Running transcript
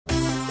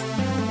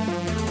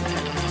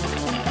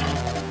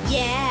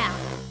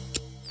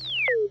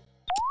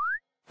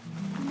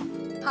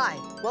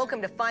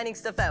Welcome to Finding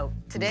Stuff Out.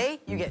 Today,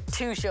 you get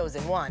 2 shows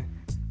in one.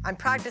 I'm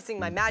practicing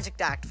my magic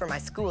act for my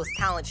school's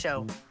talent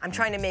show. I'm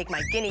trying to make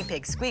my guinea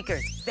pig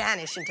squeakers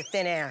vanish into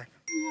thin air.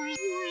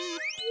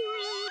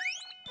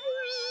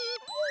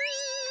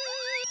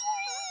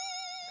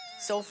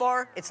 So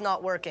far, it's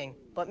not working,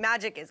 but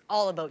magic is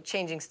all about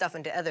changing stuff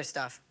into other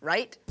stuff,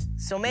 right?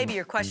 So maybe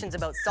your questions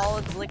about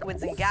solids,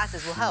 liquids, and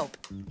gases will help.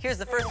 Here's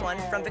the first one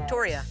from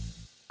Victoria.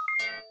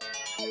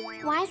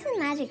 Why isn't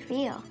magic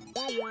real?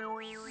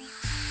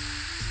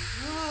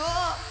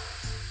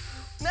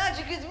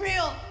 Magic is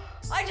real!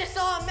 I just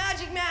saw a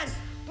magic man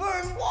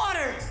burn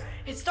water!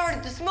 It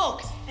started to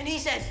smoke, and he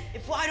said,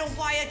 if I don't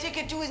buy a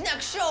ticket to his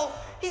next show,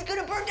 he's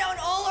gonna burn down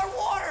all our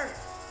water!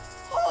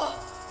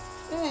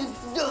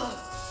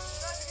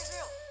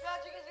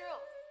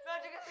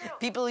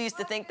 People used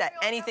to think that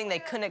anything they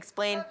couldn't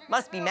explain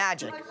must be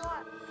magic.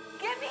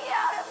 Get me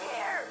out of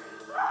here!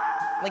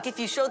 Like if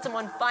you showed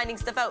someone finding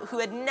stuff out who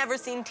had never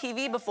seen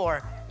TV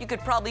before, you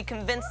could probably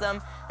convince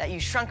them that you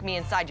shrunk me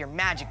inside your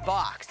magic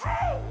box.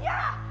 Hey,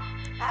 yeah!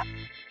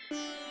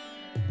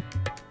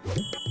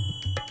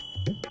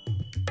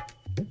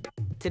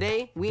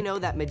 Today, we know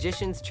that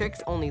magicians' tricks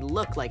only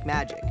look like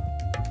magic.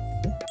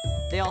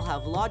 They all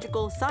have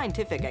logical,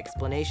 scientific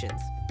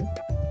explanations.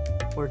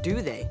 Or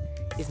do they?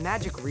 Is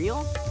magic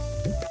real?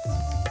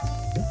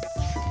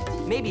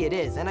 Maybe it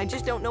is, and I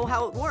just don't know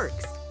how it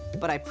works.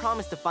 But I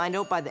promise to find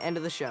out by the end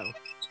of the show.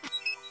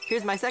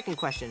 Here's my second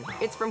question.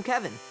 It's from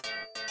Kevin.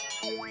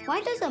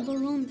 Why does a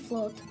balloon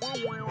float?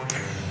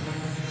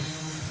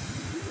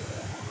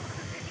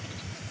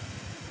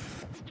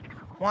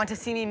 Want to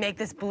see me make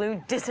this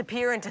balloon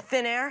disappear into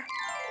thin air?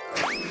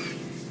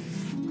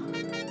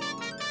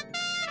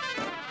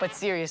 But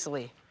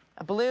seriously,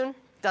 a balloon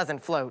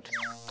doesn't float.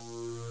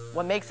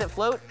 What makes it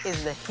float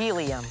is the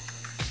helium.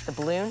 The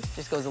balloon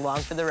just goes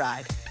along for the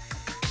ride.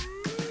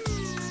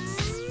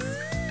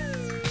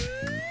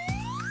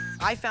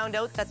 I found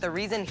out that the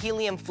reason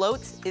helium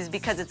floats is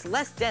because it's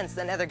less dense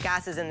than other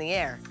gases in the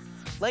air,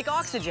 like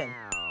oxygen.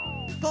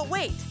 But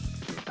wait,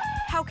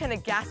 how can a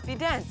gas be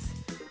dense?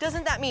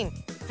 Doesn't that mean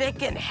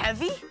thick and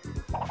heavy?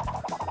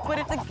 But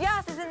if the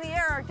gases in the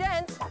air are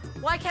dense,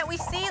 why can't we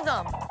see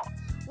them?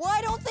 Why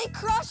don't they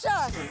crush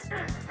us?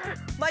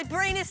 My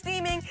brain is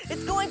steaming.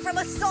 It's going from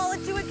a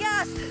solid to a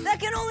gas. That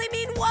can only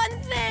mean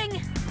one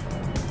thing.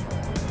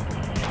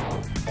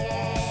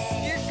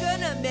 You're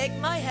gonna make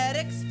my head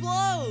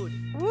explode.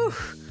 Whew.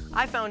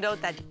 I found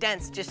out that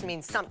dense just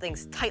means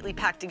something's tightly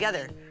packed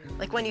together,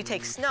 like when you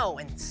take snow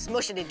and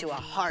smush it into a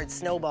hard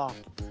snowball.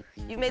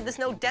 You've made the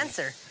snow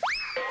denser.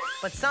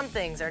 But some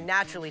things are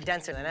naturally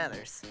denser than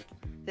others.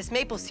 This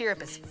maple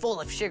syrup is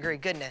full of sugary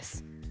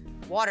goodness.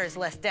 Water is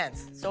less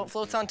dense, so it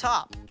floats on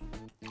top.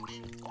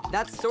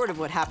 That's sort of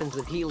what happens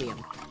with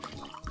helium.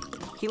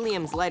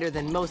 Helium's lighter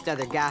than most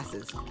other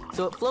gases,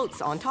 so it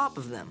floats on top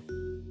of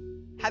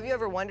them. Have you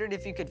ever wondered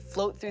if you could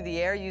float through the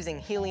air using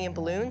helium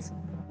balloons?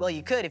 Well,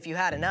 you could if you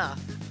had enough.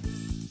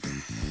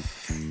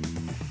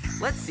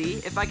 Let's see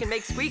if I can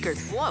make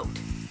squeakers float.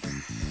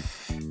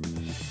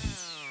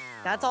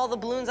 That's all the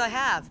balloons I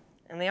have,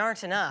 and they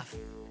aren't enough.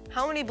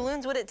 How many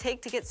balloons would it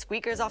take to get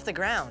squeakers off the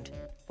ground?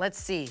 Let's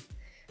see.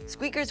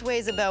 Squeakers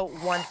weighs about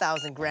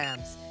 1,000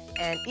 grams,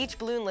 and each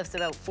balloon lifts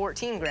about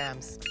 14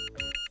 grams.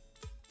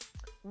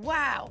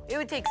 Wow, it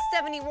would take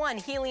 71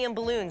 helium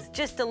balloons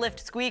just to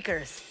lift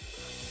squeakers.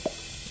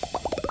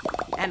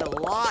 And a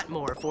lot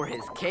more for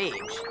his cage.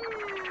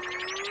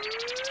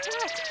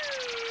 What?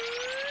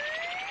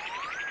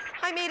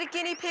 I made a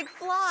guinea pig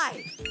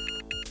fly.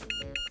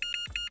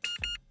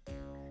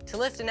 To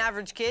lift an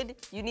average kid,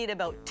 you need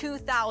about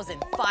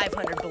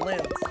 2,500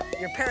 balloons.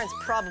 Your parents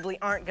probably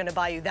aren't gonna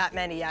buy you that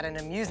many at an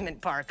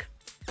amusement park.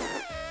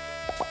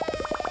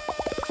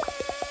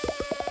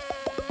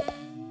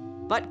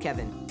 But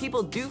Kevin,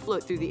 people do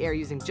float through the air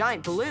using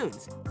giant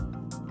balloons.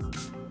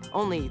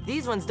 Only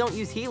these ones don't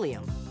use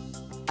helium.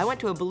 I went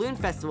to a balloon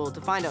festival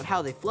to find out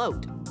how they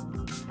float.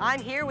 I'm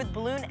here with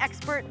balloon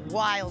expert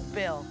Wild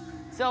Bill.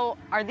 So,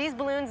 are these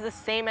balloons the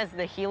same as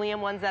the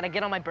helium ones that I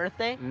get on my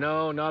birthday?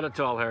 No, not at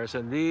all,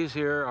 Harrison. These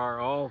here are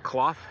all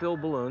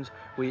cloth-filled balloons.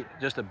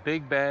 Just a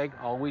big bag.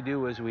 All we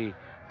do is we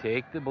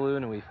take the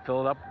balloon and we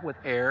fill it up with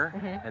air,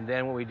 and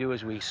then what we do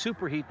is we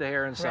superheat the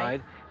air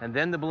inside, and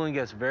then the balloon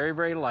gets very,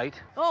 very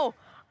light. Oh,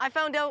 I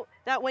found out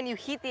that when you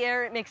heat the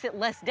air, it makes it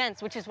less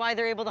dense, which is why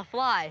they're able to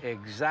fly.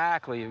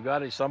 Exactly. You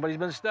got it. Somebody's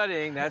been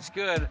studying. That's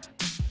good.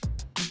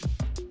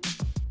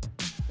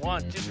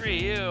 1, 2, 3,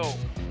 you.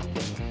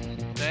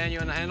 Dan, you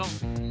on the handle?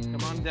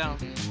 Come on down.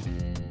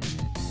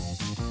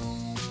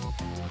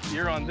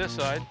 You're on this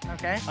side.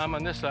 Okay. I'm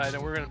on this side,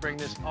 and we're going to bring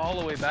this all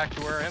the way back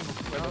to where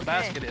the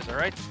basket is, all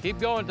right? Keep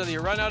going until you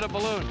run out of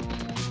balloon.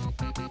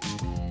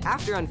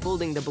 After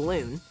unfolding the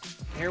balloon,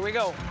 here we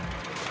go.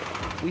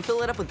 We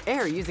fill it up with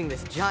air using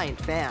this giant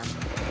fan.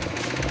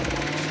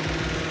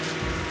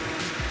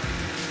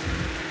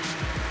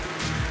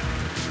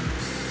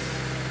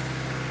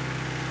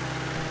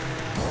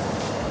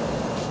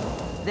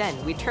 Then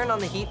we turn on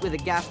the heat with a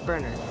gas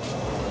burner.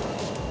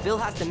 Phil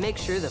has to make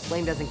sure the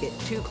flame doesn't get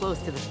too close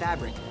to the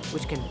fabric,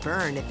 which can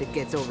burn if it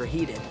gets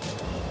overheated.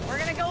 We're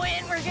gonna go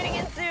in, we're getting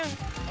in soon.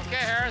 Okay,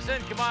 Harrison,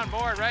 come on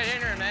board, right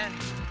in here, man.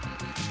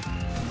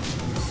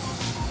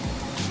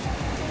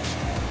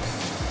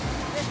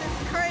 This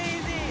is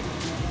crazy.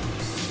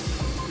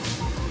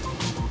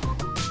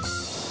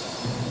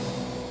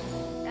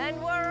 And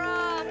we're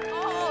off.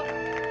 Oh.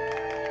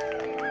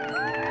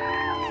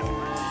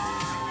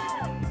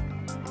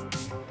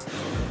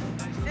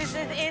 This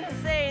is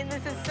insane.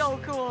 This is so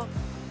cool.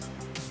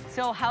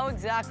 So how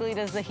exactly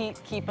does the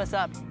heat keep us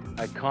up?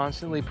 I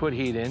constantly put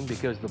heat in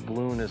because the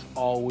balloon is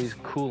always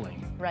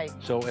cooling. Right.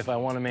 So if I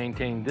want to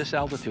maintain this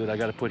altitude, I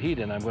got to put heat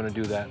in. I'm going to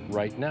do that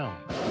right now.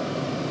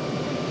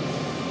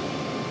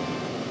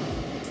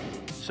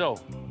 So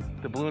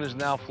the balloon is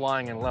now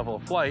flying in level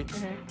of flight,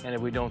 and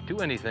if we don't do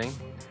anything,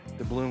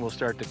 the balloon will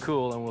start to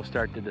cool and will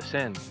start to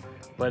descend.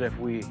 But if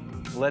we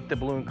let the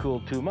balloon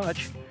cool too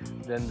much,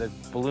 then the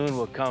balloon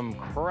will come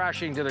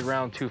crashing to the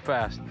ground too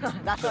fast.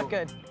 That's not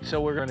good.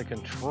 So we're going to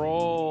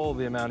control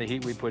the amount of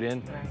heat we put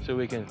in so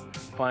we can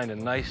find a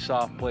nice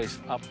soft place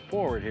up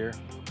forward here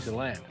to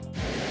land.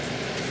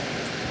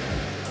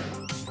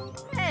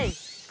 Hey,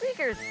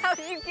 Squeakers, how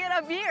did you get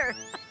up here?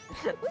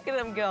 Look at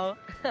them go.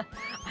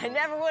 I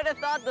never would have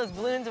thought those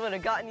balloons would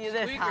have gotten you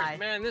this Squeakers, high.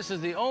 man, this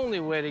is the only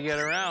way to get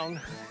around.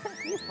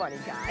 You funny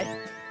guy.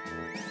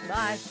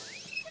 Bye.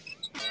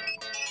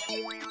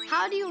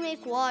 How do you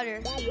make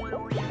water?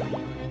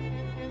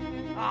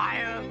 I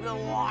am the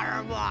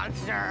water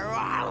monster.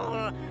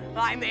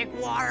 I make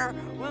water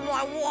with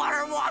my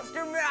water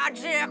monster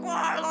magic.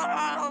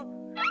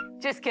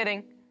 Just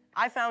kidding.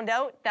 I found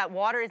out that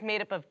water is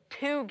made up of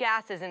two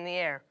gases in the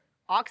air,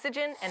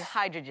 oxygen and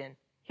hydrogen.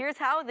 Here's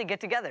how they get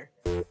together.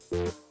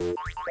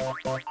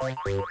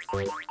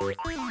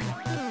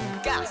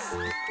 Gas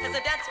has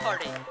a dance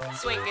party,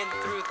 swinging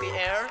through the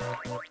air.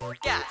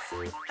 Gas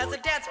has a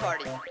dance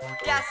party,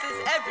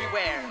 gases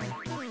everywhere.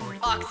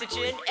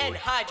 Oxygen and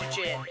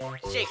hydrogen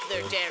shake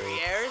their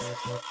derrieres,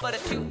 but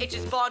if two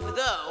H's bond with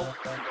O,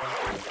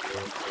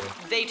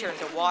 they turn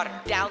to water.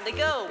 Down they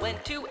go. When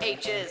two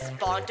H's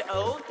bond to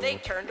O, they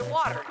turn to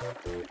water.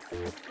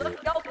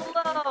 Look down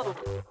below.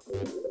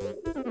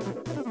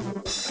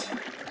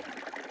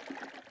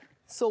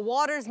 So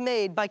water's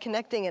made by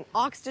connecting an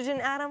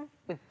oxygen atom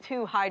with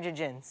two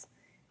hydrogens.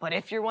 But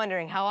if you're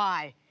wondering how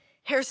I,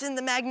 Harrison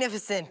the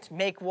Magnificent,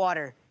 make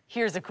water,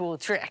 here's a cool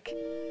trick.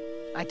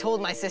 I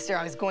told my sister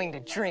I was going to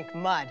drink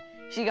mud.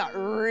 She got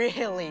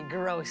really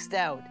grossed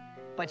out,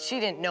 but she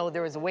didn't know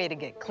there was a way to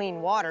get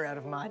clean water out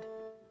of mud.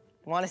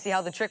 Want to see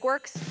how the trick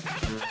works?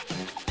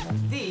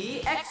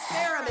 The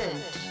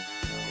experiment.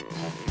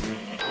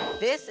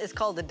 This is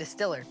called a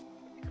distiller.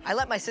 I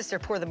let my sister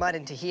pour the mud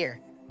into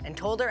here and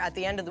told her at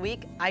the end of the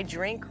week I'd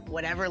drink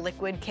whatever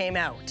liquid came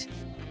out.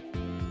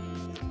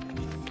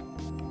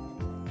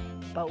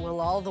 But will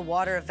all the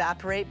water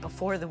evaporate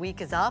before the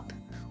week is up?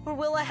 Or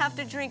will I have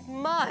to drink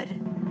mud?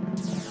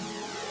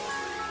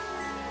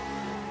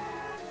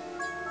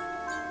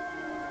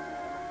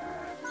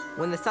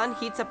 When the sun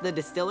heats up the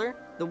distiller,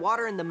 the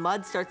water in the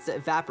mud starts to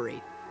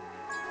evaporate.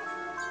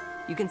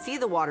 You can see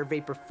the water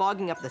vapor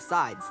fogging up the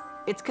sides.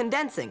 It's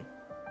condensing.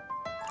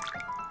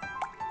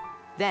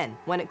 Then,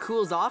 when it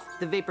cools off,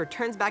 the vapor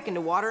turns back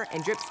into water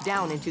and drips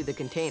down into the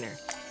container.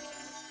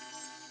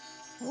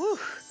 Whew,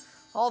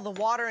 all the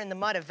water in the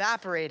mud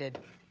evaporated,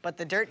 but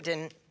the dirt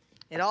didn't.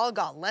 It all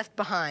got left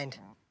behind.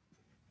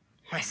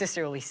 My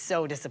sister will be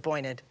so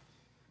disappointed.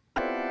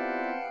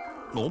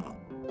 Nope.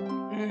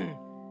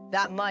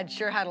 That mud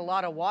sure had a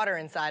lot of water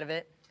inside of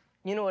it.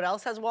 You know what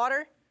else has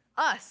water?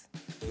 Us.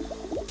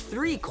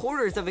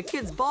 3/4 of a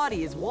kid's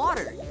body is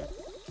water.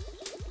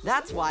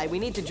 That's why we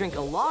need to drink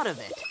a lot of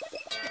it.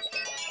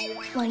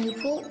 When you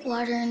put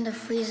water in the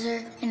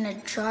freezer in a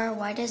jar,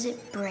 why does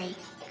it break?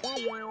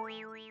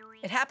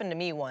 It happened to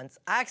me once.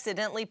 I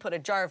accidentally put a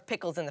jar of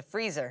pickles in the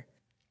freezer.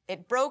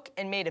 It broke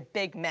and made a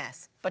big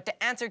mess. But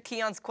to answer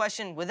Keon's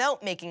question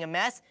without making a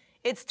mess,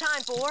 it's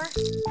time for...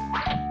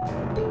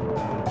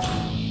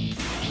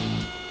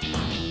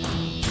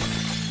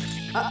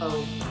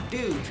 Uh-oh.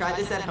 Do try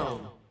this at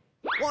home.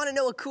 Want to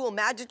know a cool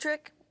magic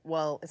trick?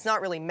 Well, it's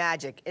not really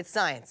magic, it's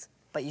science.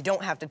 But you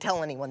don't have to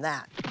tell anyone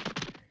that.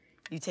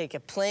 You take a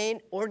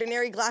plain,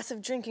 ordinary glass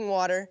of drinking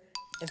water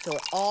and fill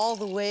it all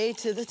the way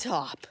to the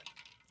top.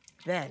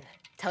 Then,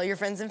 tell your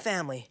friends and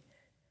family,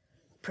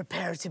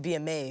 prepare to be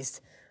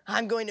amazed.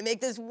 I'm going to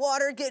make this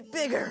water get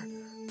bigger.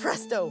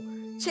 Presto,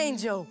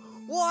 changeo,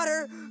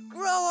 water,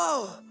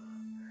 grow.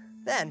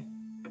 Then,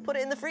 put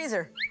it in the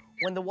freezer.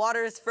 When the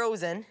water is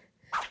frozen,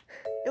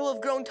 it will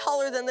have grown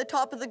taller than the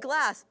top of the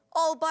glass,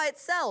 all by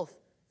itself.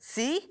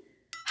 See?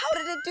 How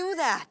did it do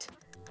that?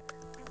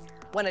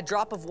 When a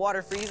drop of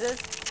water freezes,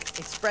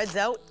 it spreads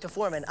out to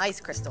form an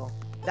ice crystal.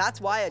 That's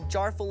why a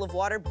jar full of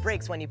water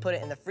breaks when you put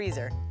it in the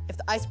freezer. If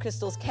the ice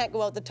crystals can't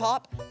go out the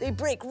top, they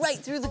break right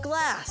through the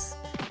glass.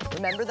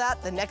 Remember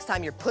that the next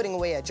time you're putting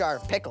away a jar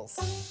of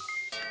pickles.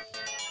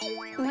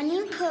 When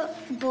you put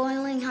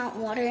boiling hot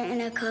water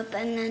in a cup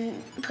and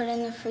then put it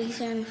in the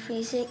freezer and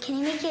freeze it, can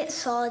you make it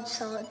solid,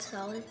 solid,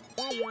 solid?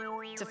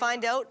 To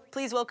find out,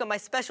 please welcome my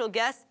special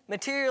guest,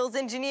 materials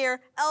engineer,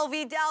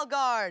 LV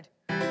Dalgard.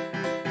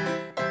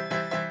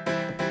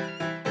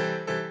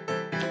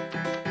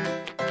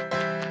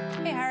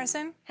 Hey,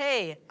 Harrison.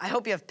 Hey, I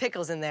hope you have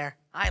pickles in there.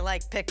 I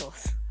like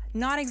pickles.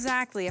 Not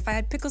exactly. If I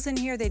had pickles in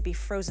here, they'd be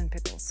frozen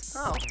pickles.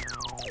 Oh.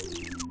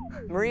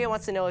 Maria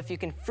wants to know if you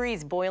can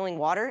freeze boiling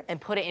water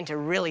and put it into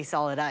really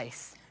solid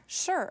ice.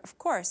 Sure, of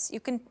course. You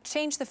can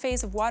change the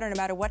phase of water no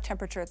matter what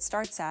temperature it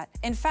starts at.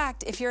 In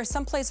fact, if you're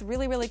someplace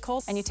really, really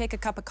cold and you take a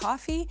cup of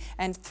coffee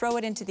and throw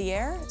it into the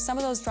air, some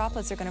of those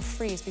droplets are going to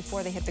freeze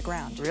before they hit the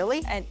ground.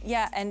 Really? And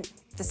yeah, and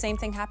the same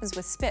thing happens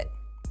with spit.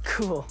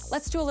 Cool.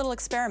 Let's do a little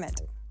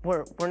experiment.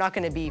 We're not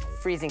going to be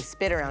freezing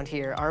spit around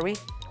here, are we?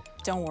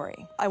 Don't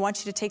worry. I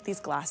want you to take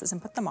these glasses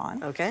and put them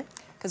on. Okay.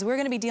 Because we're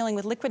going to be dealing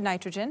with liquid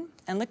nitrogen,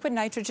 and liquid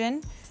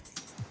nitrogen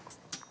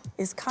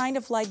is kind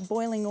of like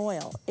boiling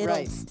oil.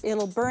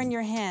 It'll burn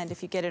your hand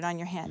if you get it on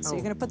your hand. So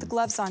you're going to put the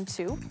gloves on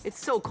too. It's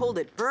so cold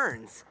it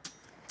burns.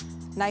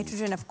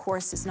 Nitrogen, of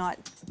course, is not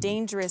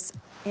dangerous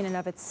in and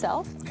of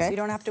itself. So you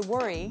don't have to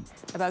worry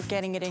about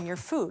getting it in your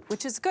food,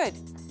 which is good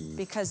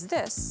because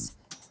this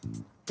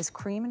is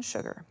cream and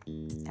sugar,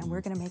 and we're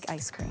going to make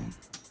ice cream.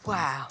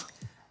 Wow.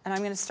 And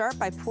I'm going to start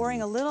by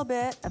pouring a little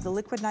bit of the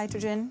liquid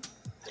nitrogen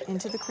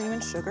into the cream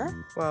and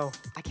sugar. Whoa.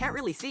 I can't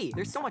really see.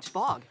 There's so much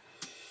fog.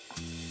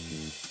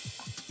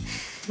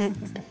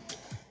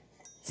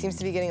 Seems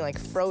to be getting, like,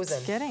 frozen.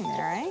 It's getting there,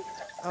 right?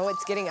 Oh,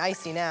 it's getting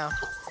icy now.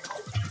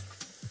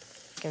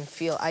 I can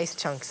feel ice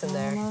chunks in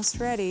there. Almost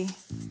ready.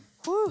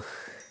 Whew.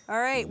 All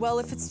right, well,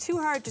 if it's too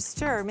hard to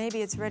stir,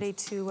 maybe it's ready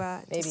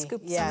to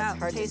scoop some out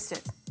and taste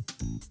it.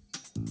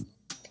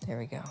 There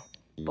we go.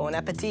 Bon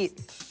appetit.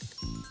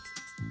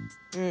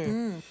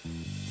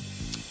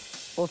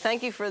 Well,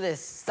 thank you for this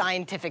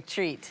scientific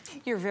treat.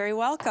 You're very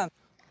welcome.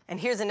 And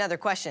here's another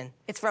question.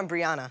 It's from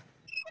Brianna.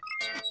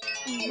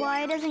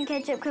 Why doesn't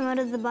ketchup come out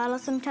of the bottle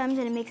sometimes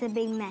and it makes a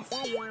big mess?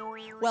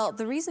 Well,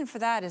 the reason for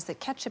that is that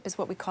ketchup is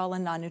what we call a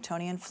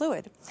non-Newtonian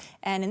fluid.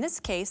 And in this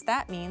case,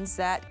 that means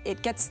that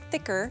it gets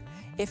thicker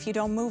if you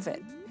don't move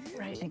it.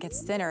 Right. And it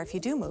gets thinner if you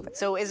do move it.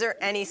 So is there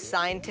any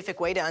scientific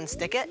way to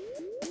unstick it?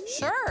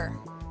 Sure.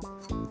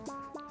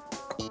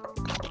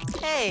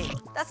 Hey,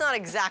 that's not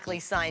exactly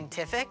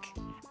scientific.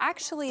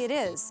 Actually, it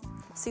is.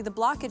 See, the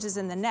blockage is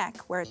in the neck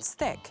where it's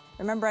thick.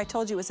 Remember I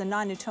told you it was a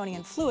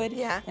non-Newtonian fluid?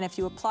 Yeah. And if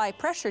you apply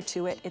pressure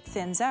to it, it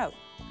thins out.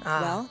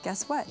 Well,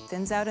 guess what?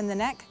 Thins out in the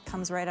neck,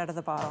 comes right out of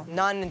the bottle.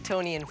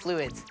 Non-Newtonian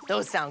fluids.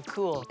 Those sound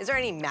cool. Is there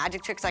any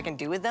magic tricks I can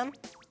do with them?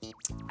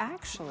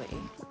 Actually.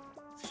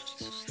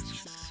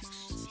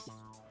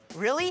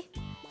 Really?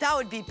 That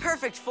would be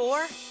perfect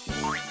for...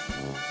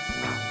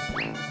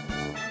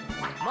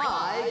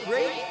 My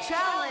Great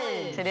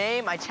Challenge!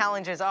 Today, my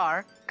challenges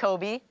are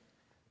Kobe,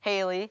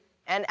 Haley,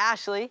 and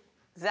Ashley,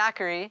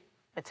 Zachary,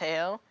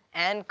 Mateo,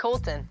 and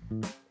Colton.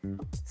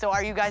 So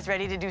are you guys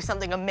ready to do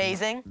something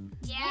amazing?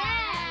 Yeah!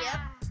 Yep.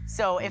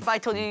 So if I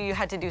told you you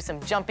had to do some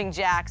jumping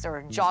jacks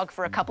or jog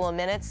for a couple of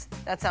minutes,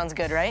 that sounds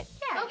good, right?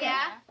 Yeah. Okay.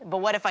 Yeah. But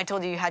what if I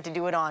told you you had to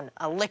do it on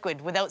a liquid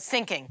without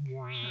sinking?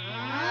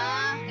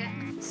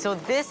 So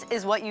this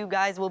is what you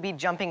guys will be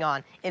jumping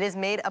on. It is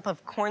made up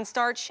of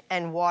cornstarch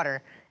and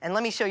water. And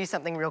let me show you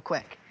something real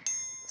quick.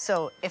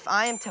 So if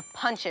I am to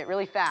punch it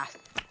really fast,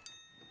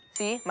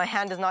 see, my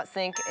hand does not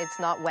sink, it's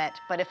not wet.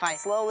 But if I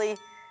slowly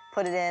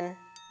put it in,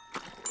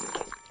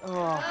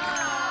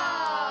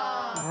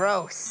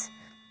 gross.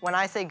 When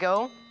I say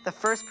go, the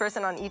first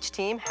person on each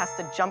team has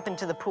to jump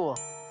into the pool.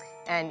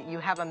 And you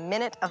have a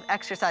minute of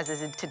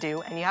exercises to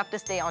do, and you have to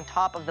stay on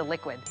top of the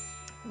liquid.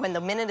 When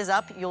the minute is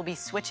up, you'll be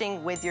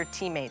switching with your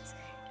teammates.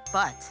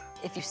 But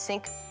if you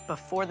sink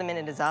before the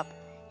minute is up,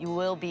 you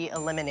will be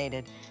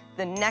eliminated.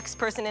 The next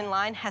person in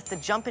line has to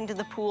jump into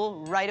the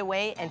pool right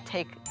away and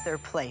take their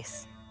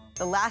place.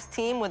 The last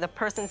team with a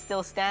person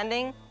still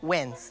standing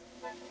wins.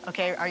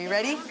 Okay, are you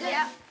ready?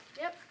 Yeah.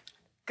 Yep.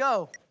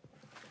 Go.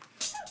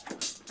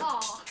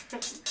 Oh.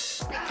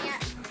 I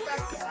can't.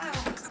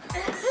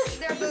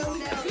 They're moving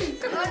now.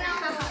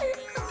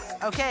 Oh,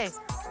 no. Okay,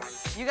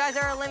 you guys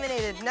are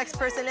eliminated. Next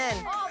person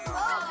in.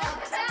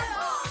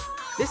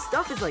 This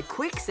stuff is like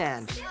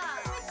quicksand.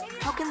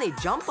 How can they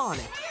jump on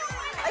it?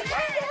 I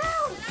can't get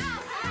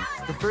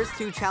out. The first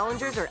two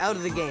challengers are out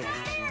of the game.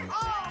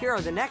 Here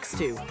are the next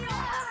two.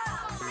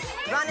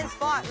 Run and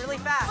spot really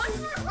fast.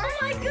 Oh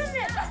my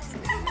goodness.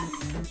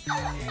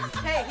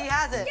 Hey, he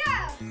has it.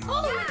 Yeah.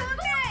 Oh,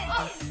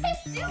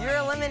 okay. You're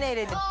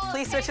eliminated.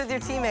 Please switch with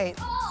your teammate.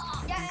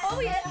 Yeah.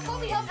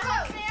 Kobe, help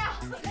out.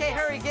 Okay,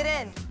 hurry, get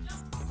in.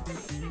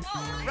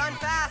 Run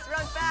fast,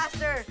 run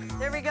faster.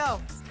 There we go.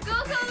 Go,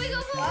 Kobe,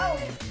 go,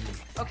 Kobe.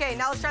 Okay,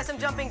 now let's try some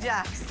jumping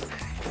jacks.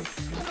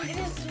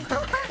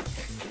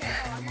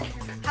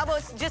 How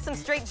about just some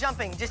straight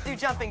jumping? Just do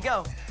jumping,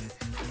 go.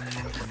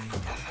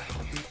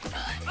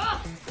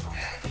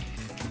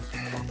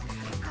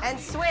 And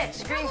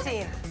switch, green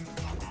team.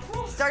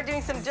 Start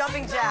doing some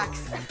jumping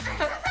jacks.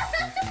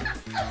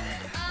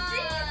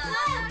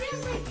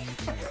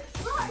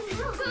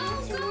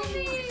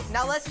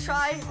 Now let's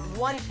try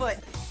 1 foot.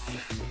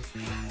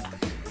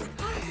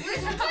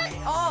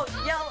 Oh,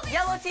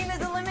 yellow team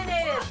is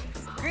eliminated.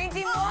 Green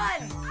team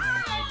won.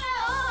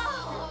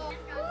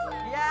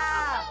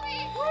 Yeah.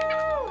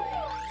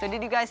 So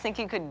did you guys think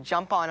you could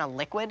jump on a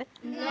liquid?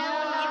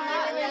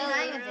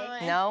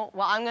 No?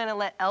 Well, I'm gonna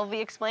let Elvie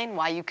explain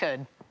why you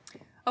could.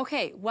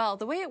 Okay, well,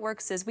 the way it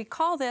works is we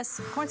call this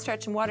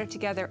cornstarch and water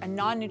together a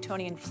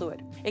non-Newtonian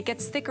fluid. It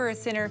gets thicker or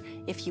thinner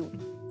if you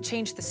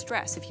change the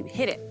stress, if you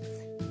hit it.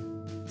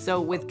 So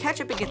with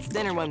ketchup, it gets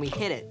thinner when we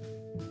hit it.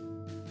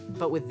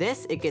 But with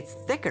this, it gets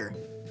thicker.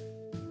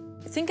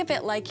 Think of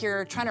it like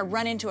you're trying to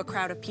run into a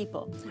crowd of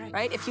people,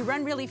 right? If you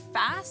run really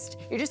fast,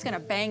 you're just gonna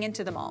bang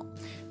into them all.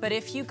 But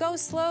if you go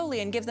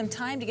slowly and give them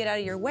time to get out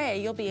of your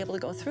way, you'll be able to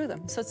go through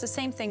them. So it's the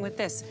same thing with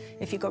this.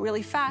 If you go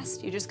really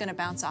fast, you're just gonna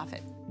bounce off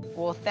it.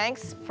 Well,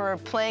 thanks for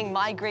playing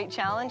my great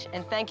challenge,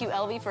 and thank you,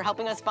 Elvie, for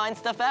helping us find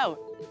stuff out.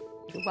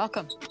 You're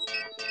welcome.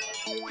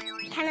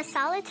 Can a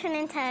solid turn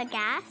into a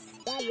gas?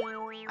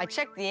 I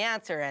checked the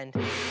answer and...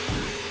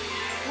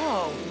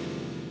 Whoa.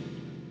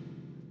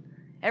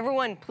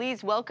 Everyone,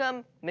 please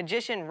welcome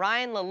magician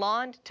Ryan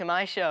Lalonde to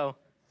my show.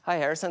 Hi,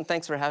 Harrison.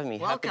 Thanks for having me.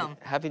 Welcome.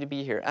 Happy to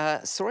be here.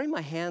 Sorry, my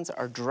hands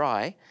are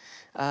dry.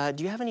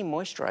 Do you have any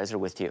moisturizer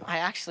with you? I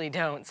actually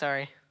don't,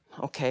 sorry.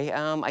 Okay,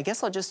 I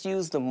guess I'll just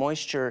use the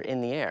moisture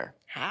in the air.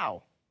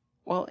 How?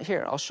 Well,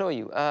 here, I'll show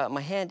you.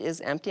 My hand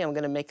is empty. I'm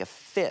gonna make a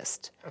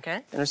fist. Okay.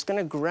 And I'm just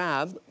gonna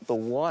grab the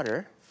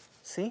water,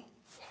 see?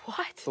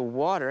 What? The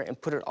water,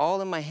 and put it all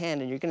in my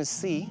hand, and you're gonna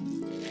see.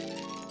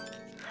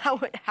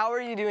 How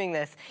are you doing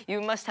this?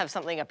 You must have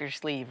something up your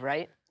sleeve,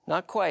 right?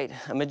 Not quite.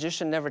 A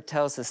magician never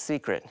tells his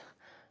secret.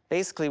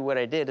 Basically, what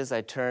I did is I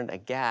turned a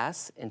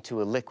gas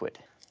into a liquid.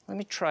 Let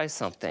me try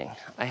something.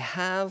 I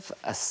have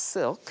a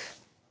silk,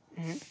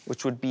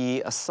 which would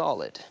be a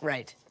solid.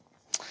 Right.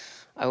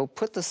 I will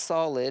put the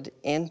solid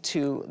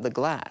into the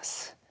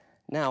glass.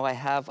 Now I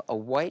have a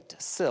white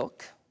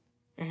silk,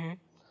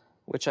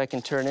 which I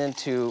can turn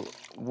into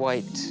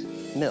white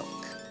milk.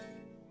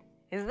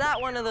 Is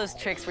that one of those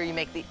tricks where you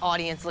make the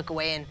audience look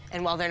away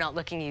and while they're not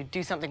looking, you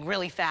do something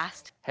really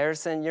fast?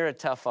 Harrison, you're a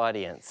tough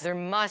audience. There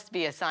must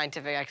be a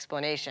scientific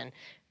explanation.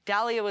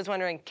 Dahlia was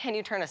wondering, can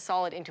you turn a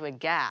solid into a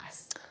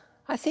gas?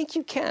 I think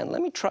you can.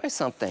 Let me try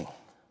something.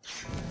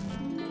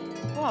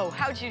 Whoa,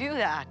 how'd you do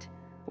that?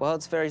 Well,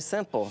 it's very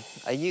simple.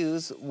 I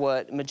use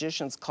what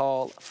magicians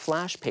call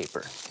flash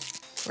paper.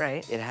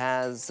 Right. It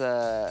has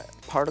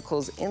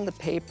particles in the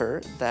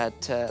paper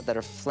that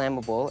are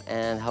flammable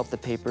and help the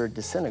paper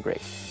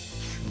disintegrate.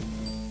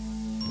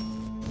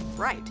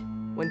 Right.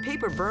 When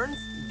paper burns,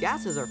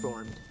 gases are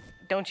formed.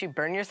 Don't you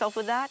burn yourself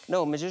with that?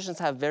 No, magicians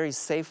have very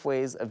safe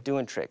ways of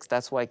doing tricks.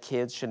 That's why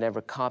kids should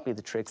never copy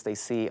the tricks they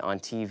see on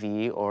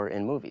TV or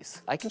in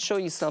movies. I can show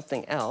you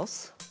something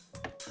else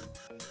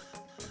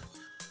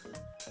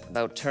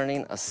about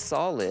turning a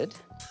solid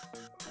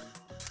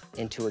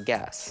into a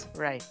gas.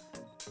 Right.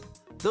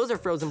 Those are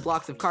frozen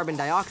blocks of carbon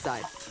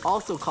dioxide,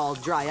 also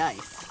called dry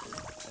ice.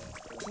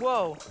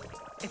 Whoa,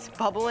 it's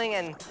bubbling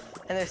and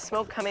there's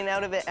smoke coming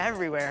out of it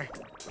everywhere.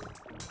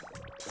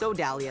 So,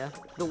 Dahlia,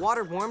 the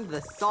water warmed the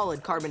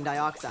solid carbon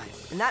dioxide,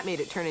 and that made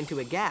it turn into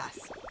a gas.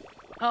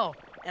 Oh,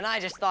 and I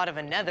just thought of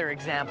another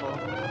example.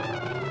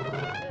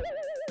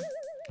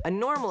 A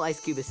normal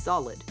ice cube is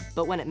solid,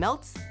 but when it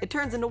melts, it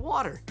turns into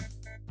water.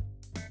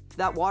 If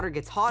that water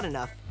gets hot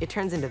enough, it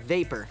turns into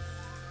vapor.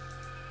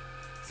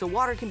 So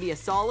water can be a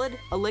solid,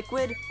 a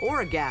liquid,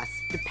 or a gas,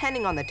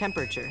 depending on the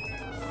temperature.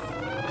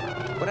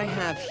 What I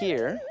have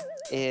here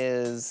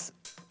is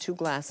 2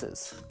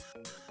 glasses.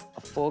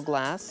 A full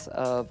glass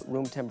of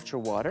room temperature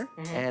water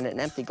and an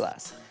empty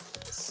glass.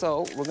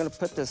 So we're gonna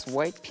put this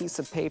white piece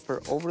of paper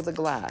over the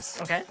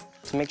glass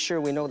to make sure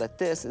we know that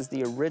this is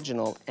the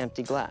original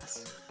empty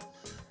glass.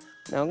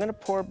 Now I'm gonna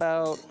pour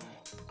about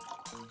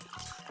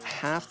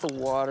half the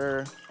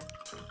water,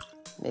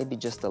 maybe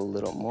just a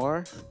little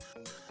more,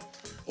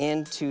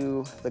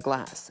 into the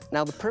glass.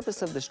 Now the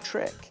purpose of this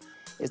trick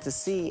is to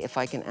see if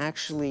I can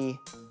actually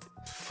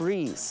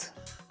freeze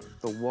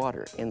the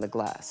water in the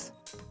glass.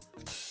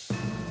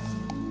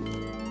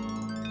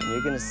 And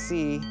you're gonna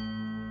see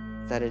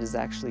that it is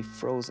actually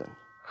frozen.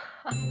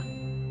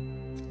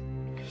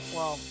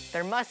 Well,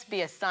 there must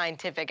be a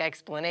scientific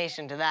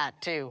explanation to that,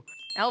 too.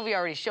 Elvie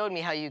already showed me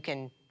how you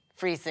can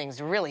freeze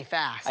things really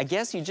fast. I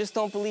guess you just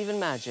don't believe in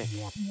magic.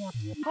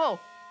 Oh,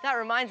 that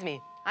reminds me.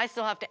 I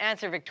still have to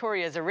answer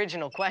Victoria's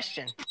original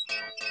question.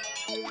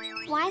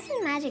 Why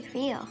isn't magic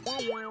real?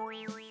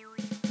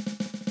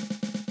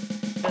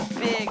 The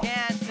big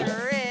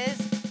answer is...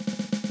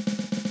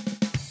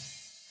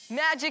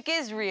 magic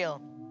is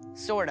real.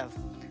 Sort of.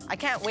 I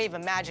can't wave a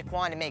magic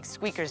wand and make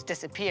squeakers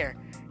disappear.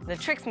 The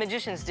tricks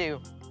magicians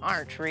do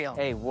aren't real.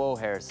 Hey, whoa,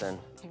 Harrison.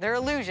 They're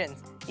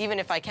illusions, even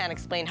if I can't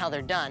explain how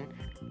they're done.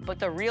 But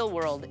the real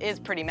world is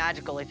pretty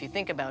magical if you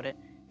think about it.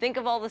 Think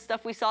of all the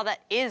stuff we saw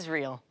that is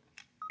real.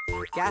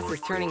 Gases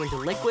turning into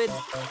liquids,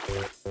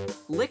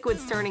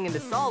 liquids turning into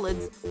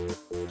solids,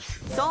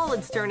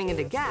 solids turning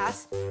into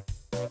gas,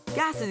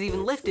 Gas has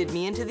even lifted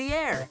me into the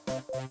air.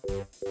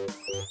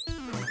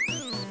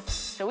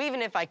 So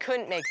even if I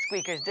couldn't make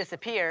Squeakers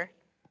disappear...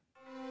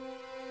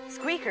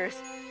 Squeakers?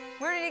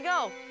 Where did he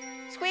go?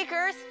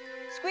 Squeakers?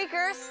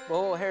 Squeakers?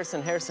 Whoa,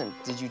 Harrison,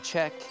 did you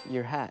check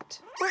your hat?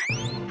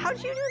 How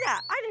did you do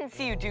that? I didn't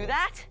see you do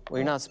that. Well,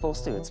 you're not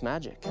supposed to. It's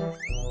magic.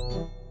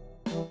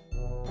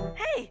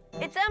 Hey,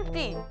 it's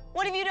empty.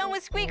 What have you done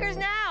with Squeakers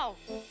now?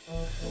 My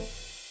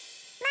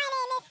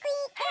name is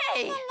Squeakers,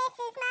 Hey! and this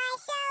is my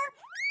show.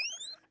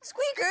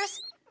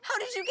 Squeakers, how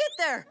did you get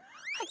there?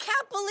 I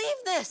can't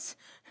believe this.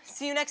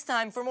 See you next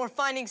time for more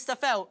finding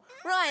stuff out.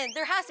 Ryan,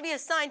 there has to be a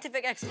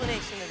scientific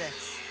explanation to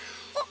this.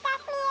 Just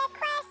ask me a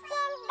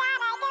question that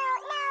I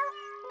don't know.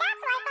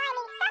 That's why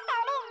finding stuff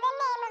out is the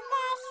name of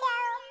the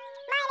show.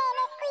 My name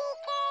is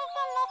Squeakers,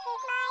 and this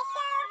is my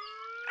show.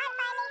 I'm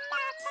finding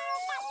stuff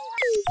out that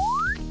you...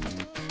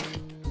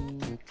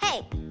 Hey,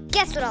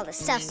 guess what all this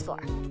stuff's for?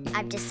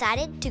 I've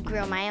decided to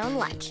grill my own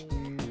lunch.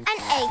 An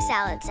egg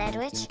salad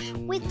sandwich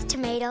with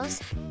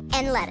tomatoes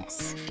and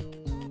lettuce.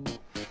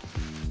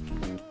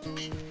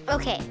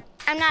 Okay,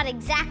 I'm not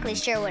exactly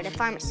sure what a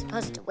farmer's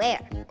supposed to wear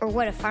or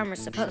what a farmer's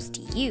supposed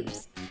to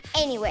use.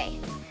 Anyway,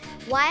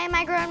 why am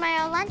I growing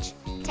my own lunch?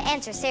 To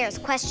answer Sarah's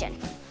question.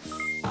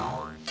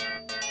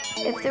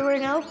 If there were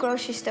no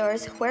grocery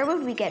stores, where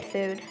would we get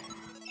food?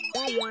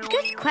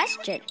 Good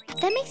question.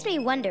 That makes me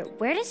wonder,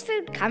 where does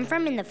food come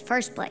from in the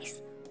first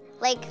place?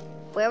 Like,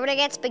 where would I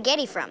get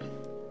spaghetti from?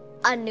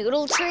 A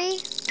noodle tree?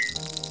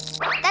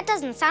 That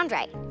doesn't sound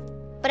right.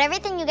 But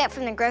everything you get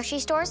from the grocery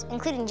stores,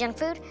 including junk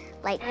food,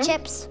 like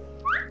chips,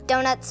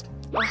 donuts,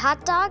 or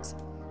hot dogs,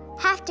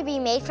 have to be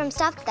made from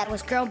stuff that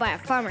was grown by a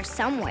farmer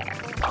somewhere.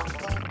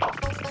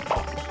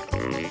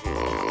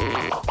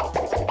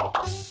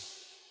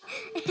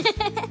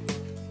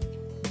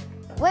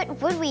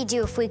 What would we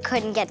do if we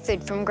couldn't get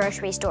food from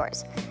grocery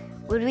stores?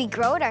 Would we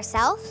grow it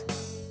ourselves?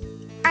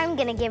 I'm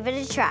gonna give it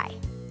a try.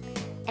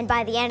 And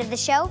by the end of the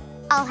show,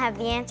 I'll have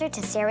the answer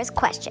to Sarah's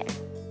question.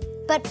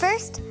 But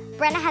first,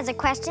 Brenna has a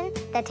question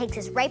that takes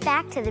us right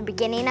back to the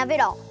beginning of it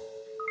all.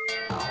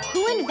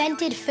 Who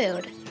invented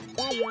food?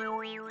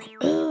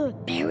 Oh,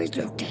 berries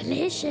look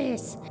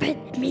delicious,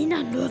 but me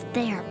not know if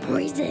they are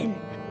poison.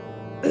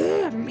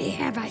 Me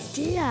have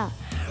idea.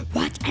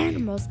 Watch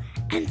animals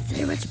and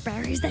see which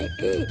berries they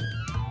eat.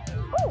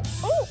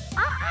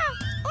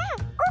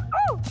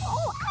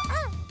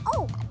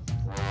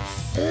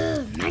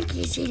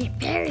 Monkey's eating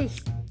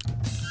berries.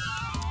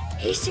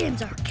 He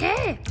seems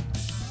okay.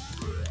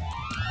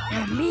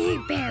 Now me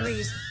eat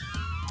berries.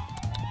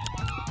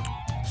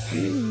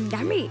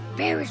 Now me eat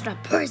berries are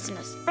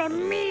poisonous. But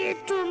me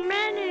eat too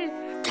many.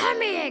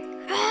 Tummy ache.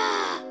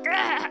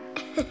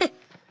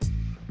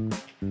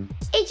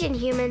 Ancient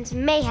humans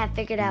may have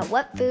figured out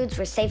what foods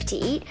were safe to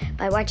eat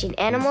by watching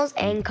animals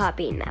and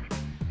copying them.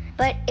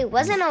 But it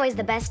wasn't always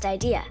the best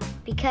idea,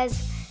 because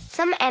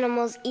some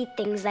animals eat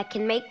things that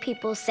can make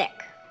people sick.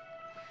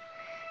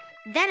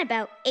 Then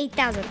about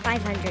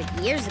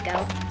 8,500 years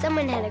ago,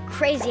 someone had a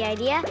crazy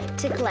idea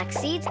to collect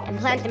seeds and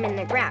plant them in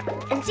the ground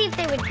and see if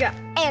they would grow.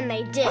 And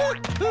they did.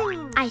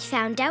 I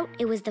found out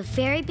it was the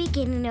very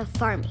beginning of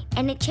farming,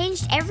 and it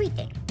changed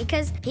everything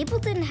because people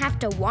didn't have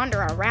to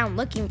wander around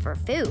looking for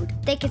food.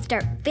 They could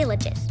start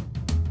villages.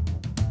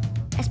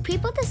 As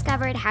people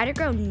discovered how to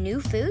grow new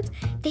foods,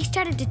 they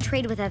started to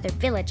trade with other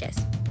villages.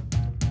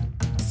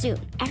 Soon,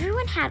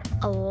 everyone had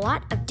a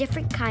lot of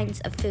different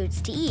kinds of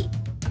foods to eat.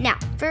 Now,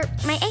 for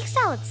my egg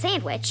salad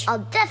sandwich,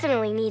 I'll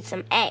definitely need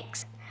some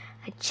eggs.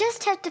 I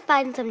just have to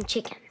find some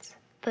chickens.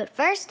 But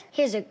first,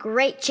 here's a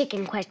great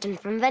chicken question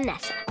from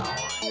Vanessa.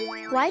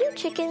 Why do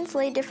chickens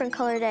lay different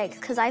colored eggs?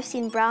 Because I've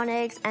seen brown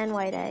eggs and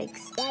white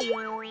eggs.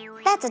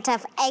 That's a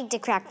tough egg to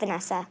crack,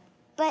 Vanessa.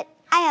 But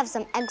I have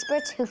some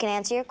experts who can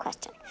answer your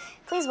question.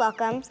 Please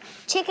welcome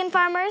chicken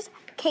farmers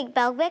Kate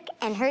Belwick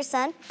and her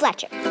son,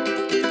 Fletcher.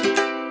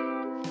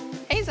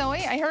 Hey, Zoe,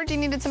 I heard you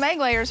needed some egg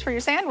layers for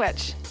your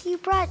sandwich. You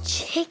brought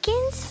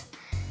chickens?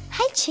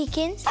 Hi,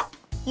 chickens.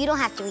 You don't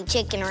have to eat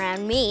chicken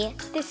around me.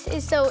 This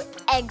is so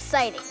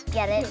exciting.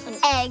 Get it?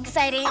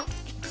 Exciting.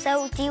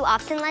 So, do you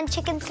often lend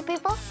chickens to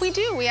people? We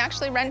do. We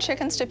actually rent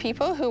chickens to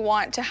people who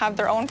want to have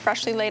their own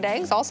freshly laid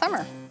eggs all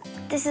summer.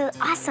 This is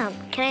awesome.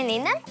 Can I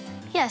name them?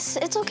 Yes,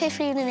 it's okay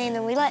for you to name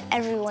them. We let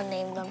everyone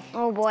name them.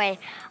 Oh boy.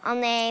 I'll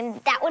name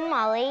that one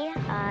Molly,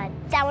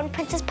 that one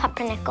Princess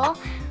Pumpernickel,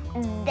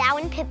 that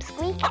one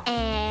Pipsqueak,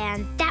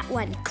 and that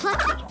one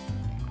Clucky.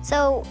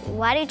 So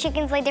why do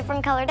chickens lay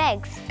different colored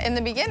eggs? In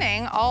the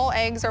beginning, all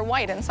eggs are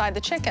white inside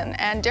the chicken,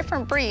 and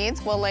different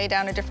breeds will lay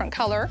down a different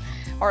color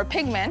or a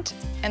pigment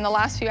in the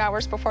last few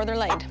hours before they're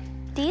laid.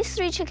 These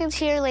three chickens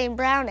here lay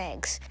brown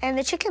eggs, and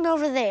the chicken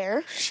over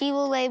there, she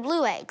will lay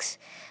blue eggs.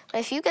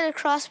 But if you get a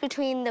cross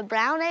between the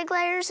brown egg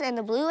layers and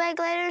the blue egg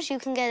layers, you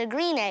can get a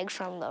green egg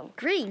from them.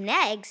 Green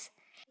eggs?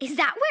 Is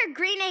that where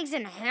green eggs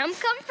and ham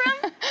come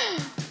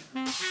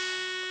from?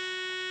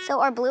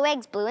 So are blue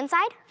eggs blue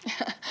inside?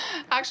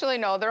 Actually,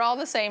 no, they're all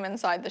the same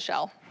inside the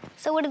shell.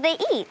 So what do they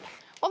eat?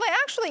 Well, they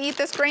actually eat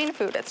this grain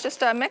food. It's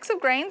just a mix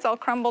of grains all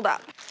crumbled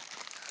up.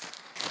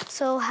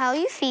 So how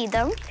you feed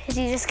them is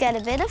you just get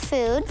a bit of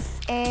food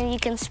and you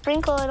can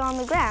sprinkle it on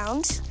the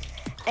ground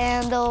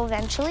and they'll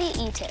eventually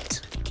eat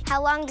it.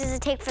 How long does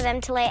it take for them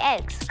to lay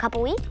eggs? A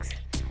couple weeks?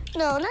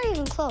 No, not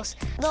even close.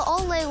 They'll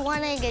all lay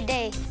 1 egg a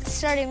day,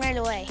 starting right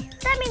away.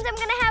 That means I'm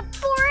gonna have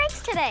 4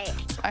 eggs today.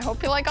 I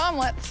hope you like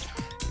omelets.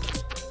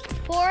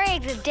 4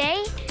 eggs a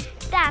day?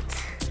 That's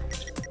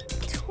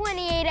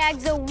 28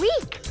 eggs a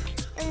week.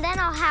 And then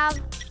I'll have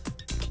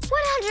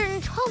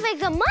 112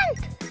 eggs a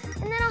month.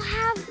 And then I'll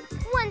have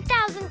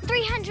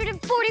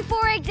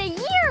 1,344 eggs a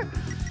year.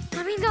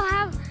 That means I'll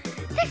have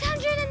 672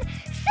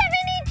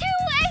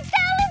 egg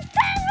salad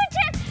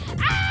sandwiches.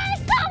 Ah,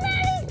 so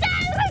many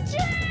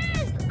sandwiches!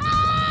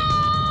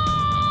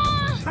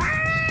 Ah!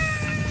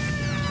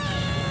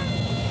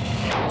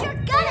 You're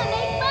gonna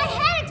make my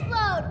head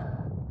explode.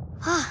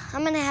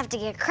 I'm gonna have to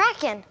get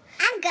cracking.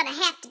 I'm gonna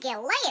have to get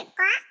laying,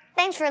 Grant.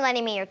 Thanks for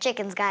lending me your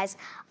chickens, guys.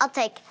 I'll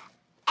take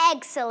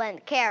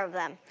excellent care of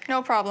them.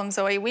 No problem,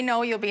 Zoe. We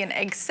know you'll be an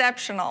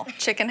exceptional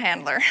chicken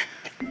handler.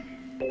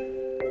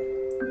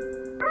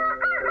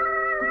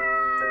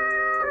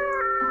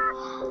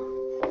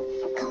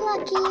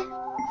 Clucky,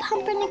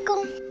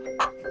 pumpernickel,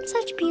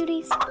 such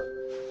beauties. Ask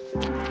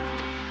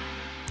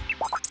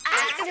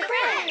a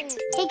friend.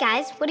 Hey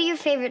guys, what are your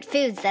favorite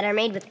foods that are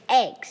made with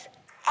eggs?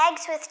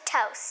 Eggs with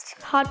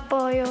toast.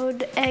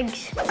 Hot-boiled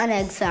eggs. An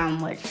egg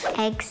sandwich.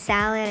 Egg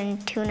salad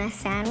and tuna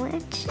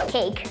sandwich.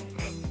 Cake.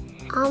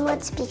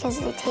 Omelets because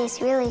they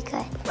taste really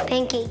good.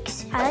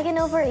 Pancakes. I like an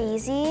over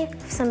easy,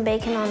 some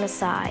bacon on the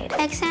side.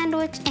 Egg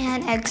sandwich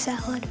and egg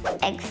salad.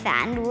 Egg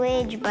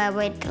sandwich, but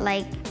with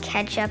like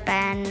ketchup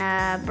and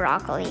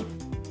broccoli.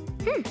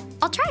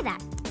 I'll try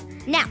that.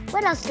 Now,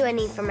 what else do I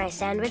need for my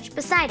sandwich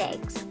beside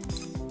eggs?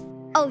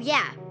 Oh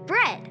yeah,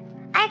 bread.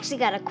 I actually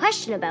got a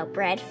question about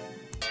bread.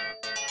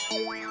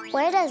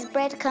 Where does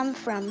bread come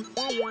from?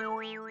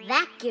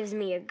 That gives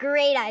me a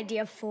great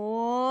idea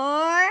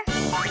for...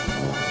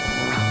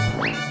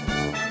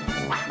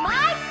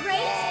 My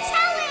Great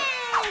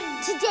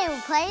Challenge! Today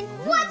we're playing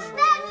What's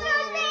That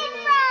Food Made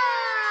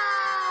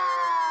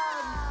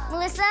From?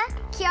 Melissa,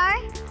 Kiara,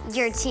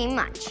 your team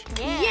Munch.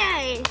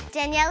 Yay!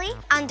 Daniele,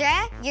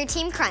 Andrea, your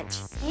team Crunch.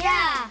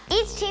 Yeah!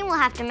 Each team will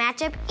have to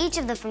match up each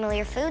of the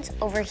familiar foods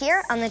over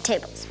here on the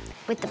tables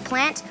with the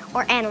plant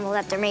or animal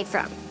that they're made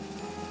from.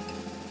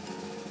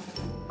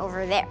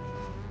 Over there.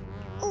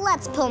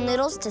 Let's pull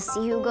noodles to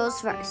see who goes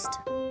first.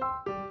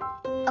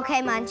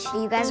 Okay, Munch,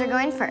 you guys are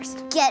going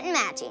first. Get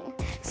matching.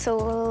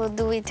 So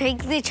do we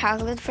take the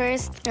chocolate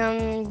first?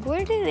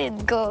 Where did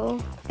it go?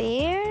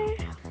 There?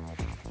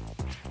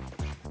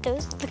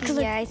 Those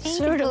Yeah, I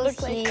think it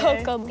goes like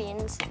cocoa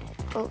beans.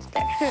 Goes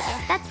there.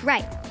 That's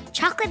right.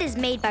 Chocolate is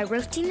made by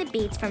roasting the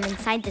beads from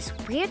inside this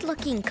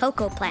weird-looking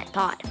cocoa plant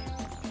pod.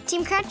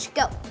 Team Crunch,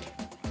 go.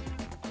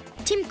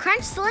 Team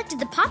Crunch selected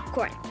the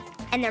popcorn,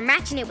 and they're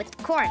matching it with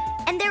the corn.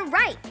 And they're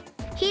right.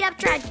 Heat up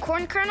dried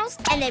corn kernels,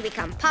 and they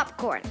become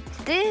popcorn.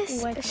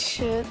 This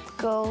should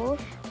go...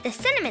 The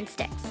cinnamon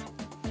sticks.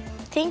 I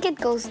think it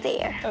goes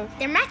there.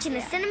 They're matching the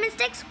cinnamon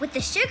sticks with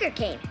the sugar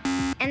cane.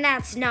 And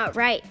that's not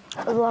right.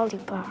 A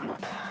lollipop.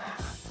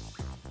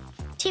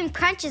 Team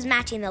Crunch is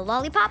matching the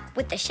lollipop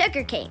with the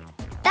sugar cane.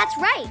 That's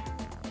right.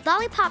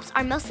 Lollipops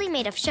are mostly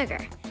made of sugar,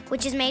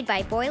 which is made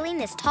by boiling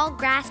this tall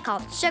grass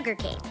called sugar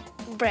cane.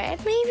 Bread,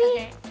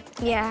 maybe?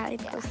 Yeah,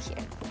 it goes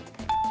here.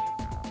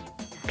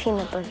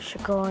 Peanut butter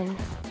should go in.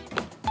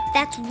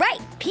 That's right.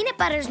 Peanut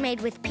butter is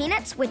made with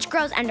peanuts, which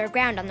grows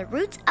underground on the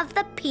roots of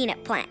the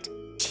peanut plant.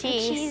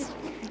 Cheese.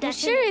 I'm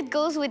sure it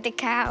goes with the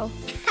cow.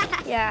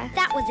 Yeah.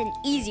 That was an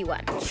easy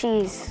one.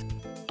 Cheese.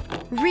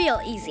 Real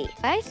easy.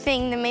 I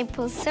think the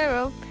maple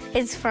syrup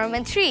is from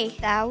a tree.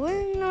 That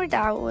one or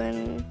that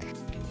one?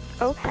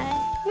 Okay.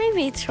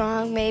 Maybe it's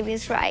wrong, maybe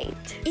it's right.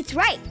 It's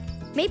right.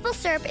 Maple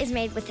syrup is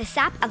made with the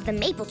sap of the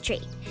maple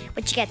tree,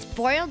 which gets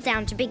boiled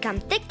down to become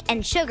thick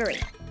and sugary.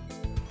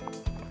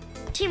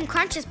 Team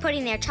Crunch is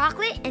putting their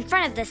chocolate in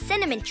front of the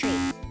cinnamon tree.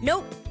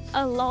 Nope.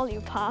 A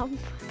lollipop.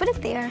 Put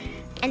it there.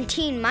 And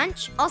Team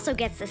Munch also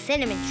gets the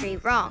cinnamon tree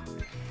wrong.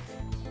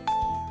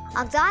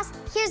 Agdas,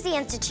 here's the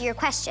answer to your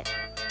question.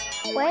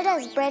 Where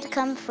does bread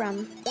come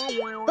from?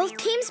 Both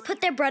teams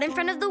put their bread in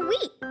front of the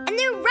wheat, and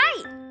they're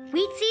right.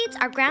 Wheat seeds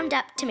are ground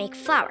up to make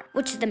flour,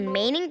 which is the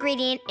main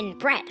ingredient in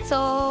bread.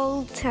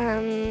 Salt,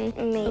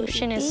 maybe.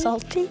 Ocean is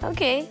salty.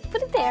 Okay,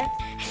 put it there.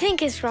 I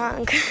think it's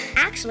wrong.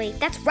 Actually,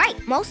 that's right.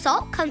 Most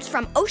salt comes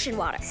from ocean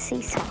water.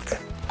 Sea salt.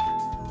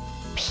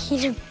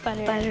 Peanut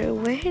butter.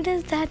 Where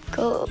does that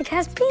go? It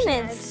has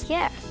peanuts.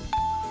 Yeah.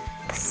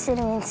 The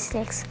cinnamon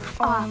sticks.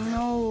 Oh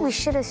no. We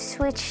should have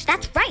switched.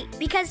 That's right,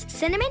 because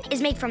cinnamon is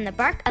made from the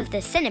bark of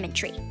the cinnamon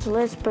tree.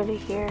 Let's put it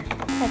here.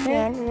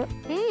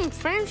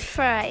 French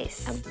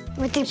fries.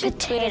 With the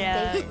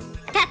potato.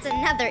 That's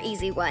another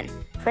easy one.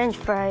 French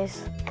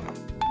fries.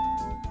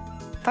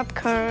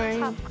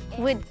 Popcorn.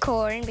 With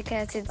corn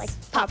because it's like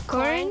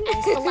popcorn.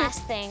 It's the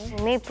last thing.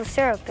 Maple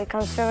syrup, it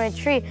comes from a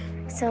tree,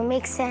 so it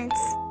makes sense.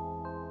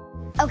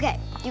 Okay,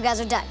 you guys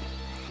are done.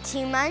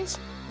 Team Munch,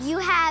 you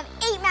have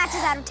 8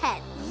 matches out of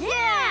 10.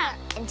 Yeah!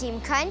 And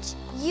Team Crunch,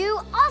 you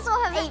also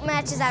have 8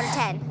 matches out of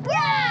 10.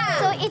 Yeah!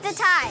 So it's a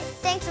tie.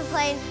 Thanks for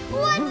playing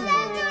What's in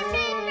Your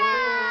Kingdom?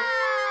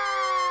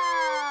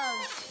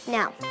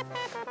 Now,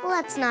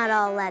 let's not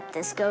all let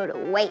this go to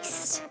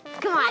waste.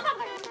 Come on.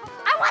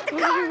 I want the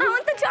car. I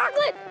want the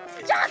chocolate.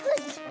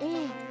 Chocolate.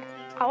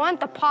 I want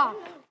the pop.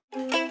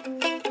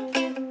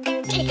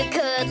 Take a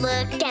good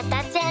look at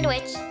that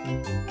sandwich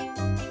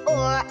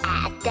or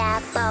at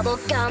that bubble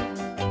gum.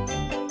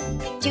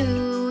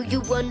 Do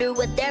you wonder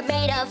what they're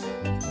made of?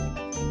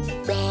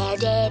 Where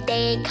did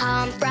they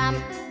come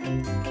from?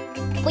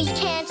 We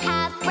can't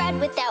have bread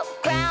without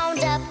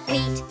ground up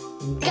wheat.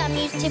 Gum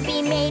used to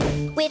be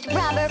made with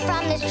rubber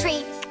from this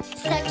tree.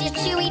 Such a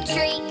chewy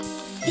treat.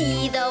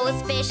 See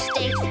those fish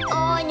sticks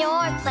on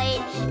your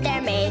plate?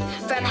 They're made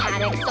from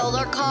haddock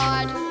solar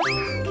cod.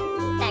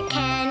 That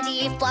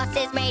candy floss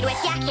is made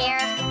with yak hair,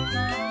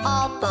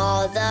 all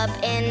balled up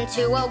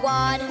into a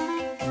wad.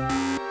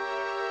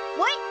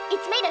 What?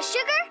 It's made of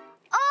sugar?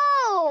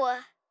 Oh!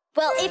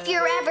 Well, if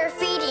you're ever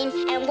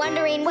feeding and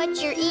wondering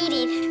what you're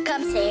eating,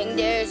 come sing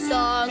this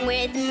song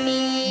with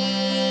me.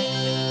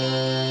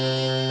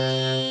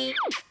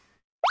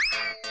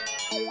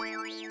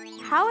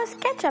 How was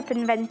ketchup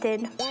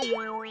invented?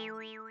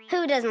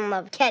 Who doesn't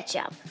love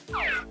ketchup?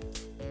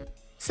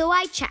 So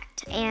I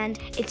checked, and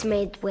it's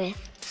made with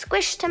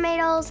squished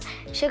tomatoes,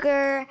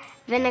 sugar,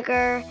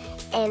 vinegar,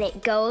 and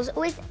it goes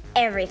with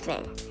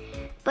everything.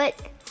 But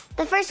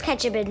the first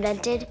ketchup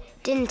invented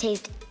didn't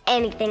taste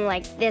anything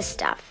like this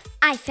stuff.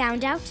 I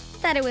found out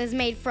that it was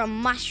made from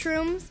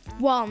mushrooms,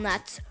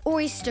 walnuts,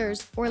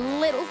 oysters, or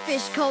little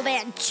fish called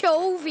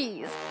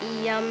anchovies.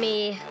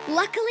 Yummy.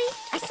 Luckily,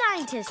 a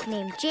scientist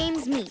named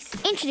James Meese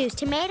introduced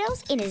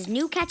tomatoes in his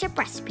new ketchup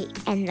recipe,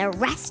 and the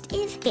rest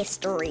is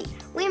history.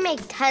 We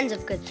make tons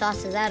of good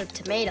sauces out of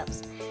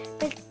tomatoes,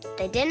 but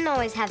they didn't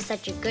always have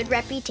such a good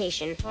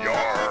reputation. The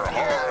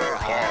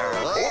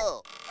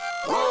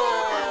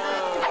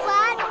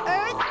Flat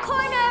Earth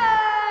Corner!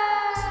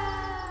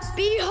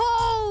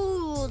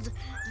 Behold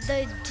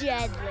the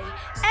deadly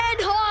and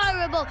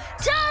horrible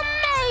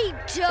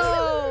tomato!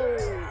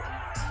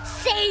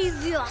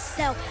 Save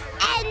yourself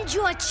and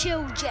your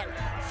children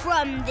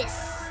from this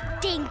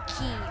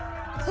stinky,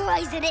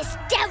 poisonous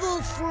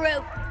devil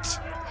fruit.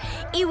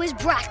 It was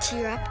brought to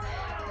Europe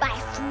by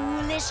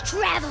foolish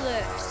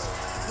travelers.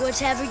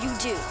 Whatever you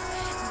do,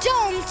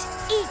 don't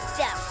eat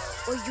them,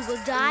 or you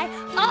will die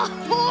a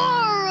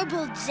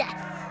horrible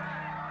death.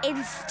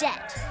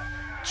 Instead,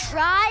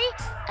 try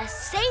a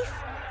safe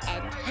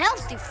and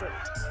healthy fruit,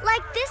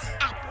 like this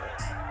apple.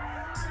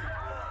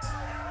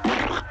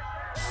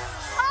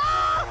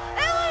 Oh,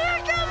 it was a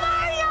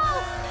tomato!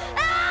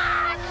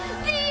 Ah,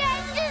 the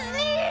end is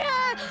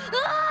near!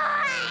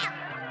 Ah!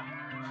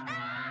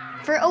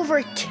 For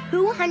over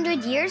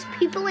 200 years,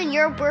 people in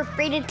Europe were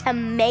afraid of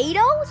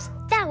tomatoes?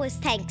 That was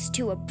thanks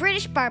to a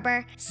British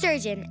barber,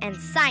 surgeon, and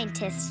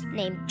scientist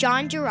named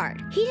John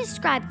Gerard. He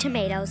described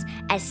tomatoes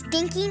as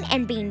stinking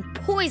and being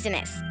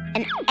poisonous,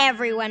 and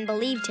everyone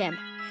believed him.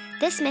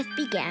 This myth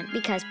began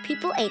because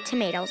people ate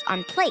tomatoes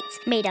on plates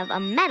made of a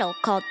metal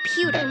called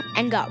pewter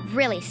and got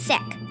really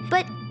sick.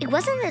 But it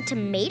wasn't the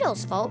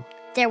tomatoes' fault.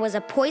 There was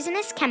a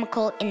poisonous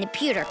chemical in the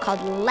pewter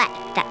called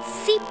lead that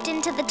seeped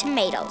into the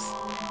tomatoes.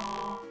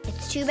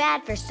 It's too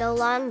bad for so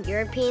long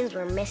Europeans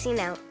were missing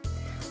out.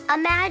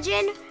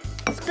 Imagine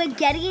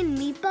spaghetti and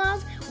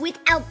meatballs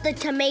without the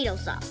tomato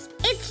sauce.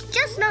 It's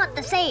just not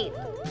the same.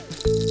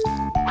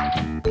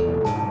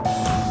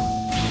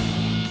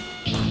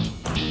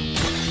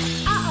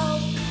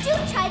 Do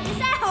try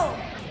this at home.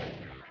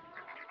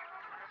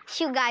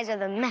 You guys are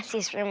the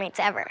messiest roommates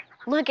ever.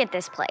 Look at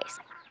this place.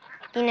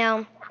 You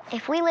know,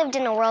 if we lived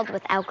in a world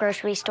without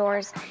grocery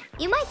stores,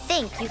 you might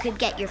think you could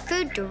get your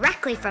food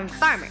directly from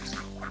farmers.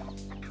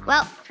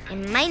 Well,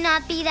 it might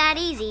not be that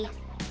easy,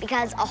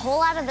 because a whole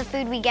lot of the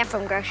food we get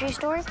from grocery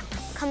stores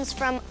comes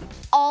from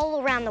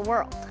all around the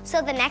world.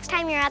 So the next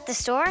time you're at the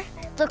store,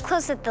 look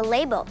close at the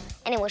label,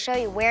 and it will show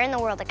you where in the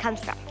world it comes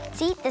from.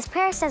 See, this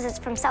pear says it's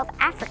from South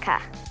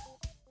Africa.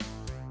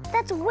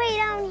 That's way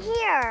down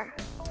here.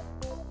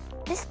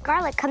 This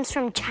garlic comes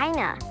from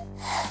China.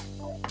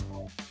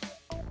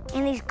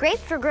 And these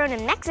grapes were grown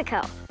in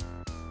Mexico.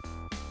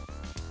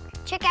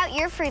 Check out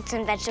your fruits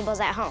and vegetables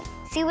at home.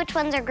 See which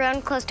ones are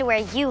grown close to where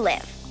you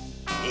live.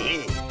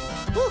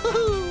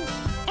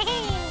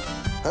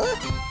 Huh?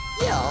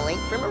 Y'all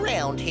ain't from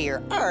around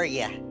here, are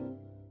ya?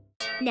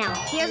 Now,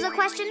 here's a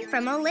question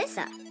from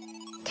Alyssa.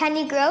 Can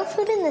you grow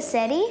food in the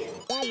city?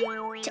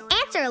 To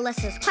answer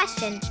Alyssa's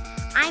question,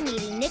 I'm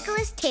meeting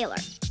Nicholas Taylor,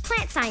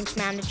 plant science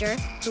manager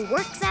who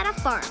works at a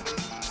farm.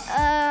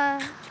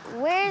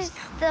 Where's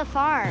the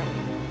farm?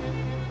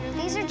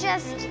 These are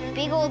just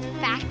big old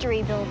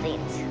factory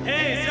buildings.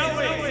 Hey,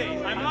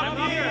 Zoe! I'm up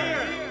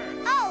here!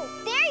 Oh,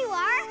 there you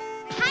are!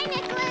 Hi,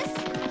 Nicholas!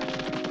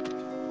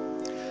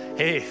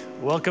 Hey,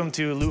 welcome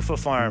to Loofah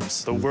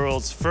Farms, the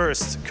world's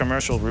first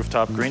commercial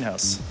rooftop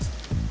greenhouse.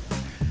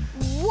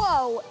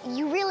 Whoa,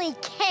 you really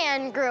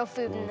can grow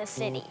food in the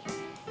city.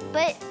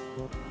 But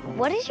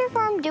what is your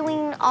farm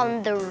doing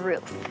on the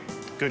roof?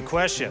 Good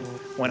question.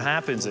 What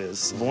happens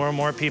is more and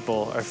more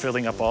people are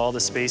filling up all the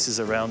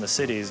spaces around the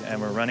cities and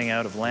we're running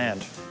out of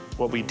land.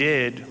 What we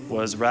did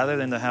was rather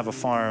than to have a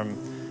farm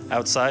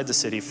outside the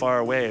city far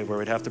away where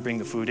we'd have to bring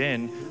the food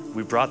in,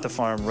 we brought the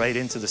farm right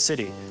into the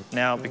city.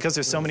 Now, because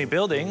there's so many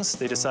buildings,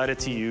 they decided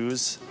to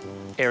use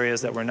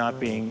areas that were not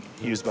being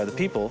used by the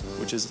people,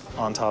 which is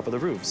on top of the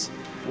roofs.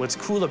 What's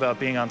cool about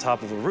being on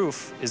top of a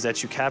roof is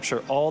that you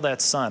capture all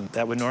that sun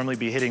that would normally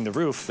be hitting the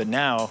roof, but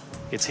now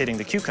it's hitting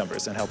the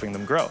cucumbers and helping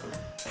them grow.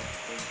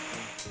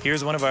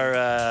 Here's one of our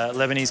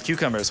Lebanese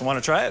cucumbers. Want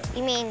to try it?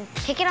 You mean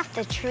pick it off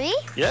the tree?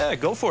 Yeah,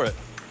 go for it.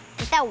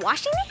 Without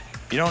washing it?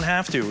 You don't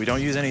have to. We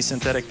don't use any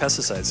synthetic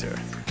pesticides here.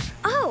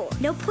 Oh,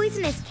 no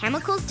poisonous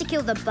chemicals to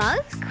kill the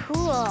bugs?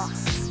 Cool.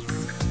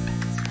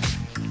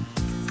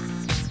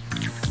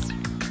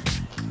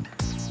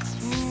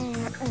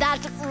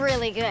 That's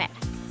really good.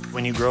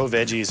 When you grow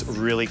veggies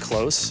really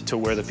close to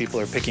where the people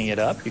are picking it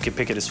up, you can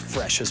pick it as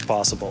fresh as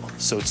possible.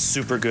 So it's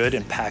super good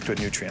and packed with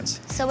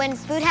nutrients. So when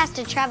food has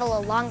to travel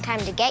a long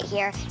time to get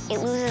here, it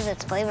loses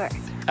its flavor.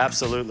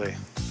 Absolutely.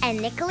 And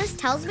Nicholas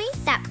tells me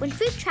that when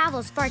food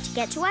travels far to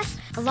get to us,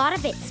 a lot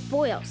of it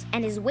spoils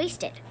and is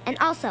wasted. And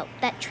also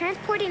that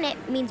transporting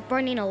it means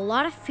burning a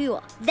lot of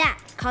fuel. That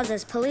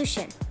causes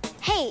pollution.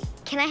 Hey,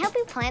 can I help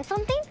you plant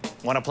something?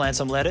 Want to plant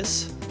some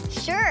lettuce?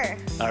 Sure.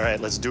 All right,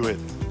 let's do it.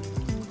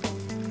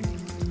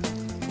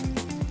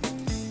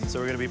 So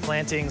we're gonna be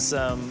planting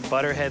some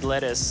butterhead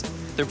lettuce.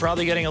 They're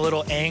probably getting a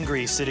little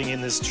angry sitting in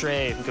this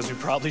tray because we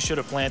probably should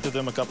have planted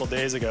them a couple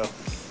days ago.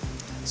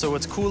 So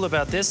what's cool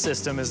about this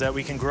system is that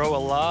we can grow a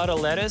lot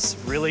of lettuce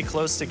really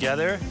close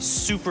together,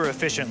 super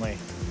efficiently.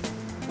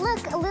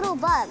 Look, a little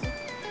bug.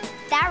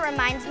 That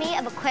reminds me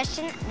of a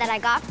question that I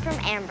got from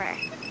Amber.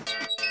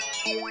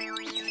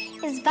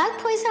 Is bug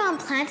poison on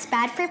plants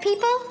bad for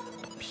people?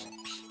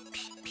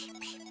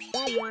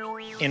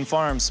 In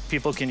farms,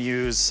 people can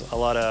use a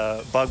lot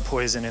of bug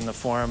poison in the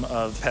form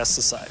of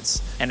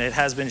pesticides. And it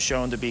has been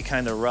shown to be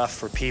kind of rough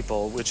for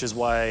people, which is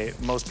why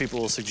most people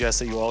will suggest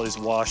that you always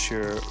wash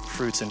your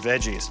fruits and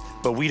veggies.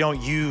 But we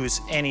don't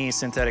use any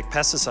synthetic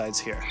pesticides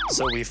here.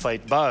 So we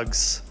fight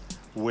bugs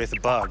with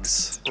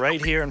bugs.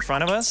 Right here in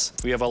front of us,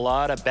 we have a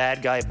lot of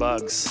bad guy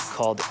bugs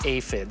called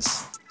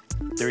aphids.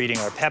 They're eating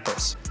our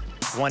peppers.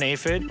 One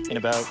aphid in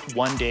about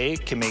 1 day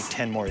can make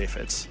 10 more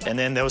aphids. And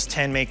then those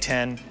 10 make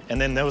 10, and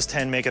then those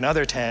 10 make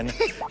another 10,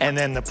 and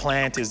then the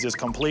plant is just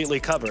completely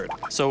covered.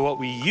 So what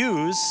we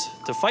use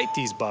to fight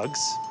these bugs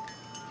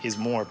is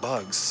more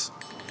bugs.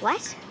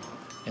 What?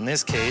 In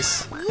this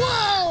case,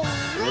 whoa!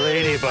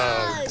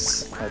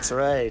 Ladybugs. That's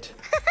right.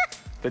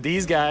 But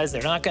these guys,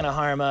 they're not gonna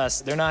harm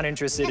us. They're not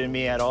interested in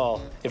me at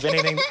all. If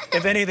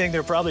anything,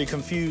 they're probably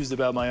confused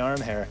about my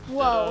arm hair.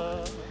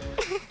 Whoa.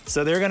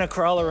 So they're gonna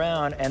crawl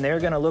around and they're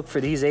gonna look for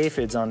these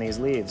aphids on these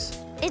leaves.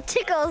 It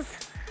tickles.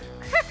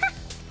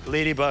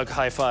 Ladybug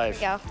high five.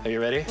 Go. Are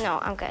you ready? No,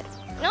 I'm good.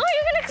 No,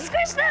 you're gonna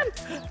squish them!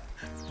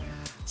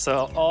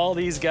 So all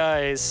these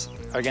guys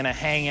are gonna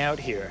hang out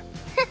here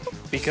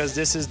because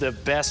this is the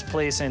best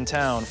place in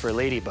town for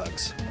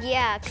ladybugs.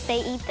 Yeah, 'cause they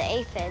eat the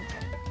aphids.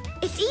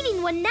 It's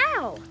eating one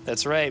now.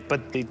 That's right,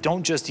 but they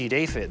don't just eat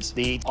aphids.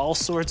 They eat all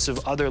sorts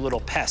of other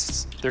little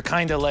pests. They're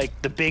kind of like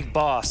the big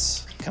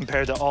boss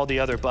compared to all the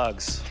other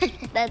bugs.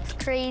 That's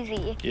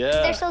crazy.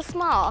 Yeah. They're so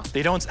small.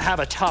 They don't have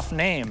a tough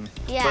name,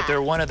 Yeah. but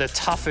they're one of the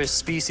toughest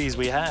species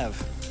we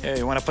have. Hey,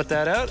 you want to put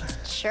that out?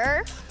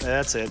 Sure.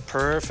 That's it,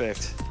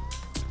 perfect.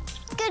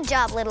 Good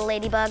job, little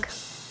ladybug.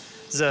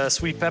 This is a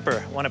sweet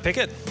pepper. Want to pick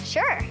it?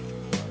 Sure.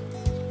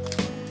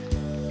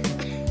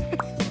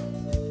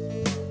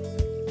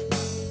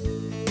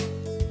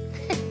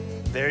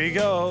 There you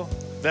go.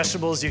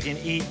 Vegetables you can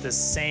eat the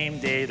same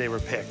day they were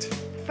picked.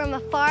 From a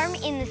farm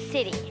in the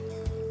city,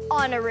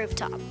 on a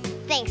rooftop.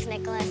 Thanks,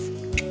 Nicholas.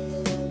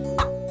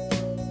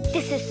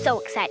 This is so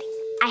exciting.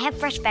 I have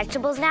fresh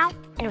vegetables now,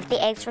 and with the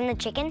eggs from the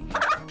chicken,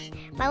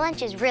 my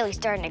lunch is really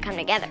starting to come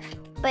together.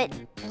 But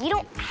you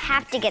don't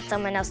have to get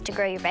someone else to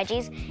grow your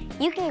veggies.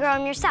 You can grow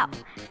them yourself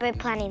by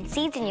planting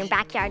seeds in your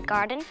backyard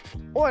garden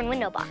or in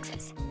window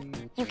boxes.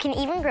 You can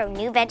even grow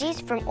new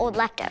veggies from old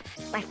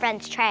leftovers. My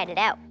friends tried it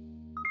out.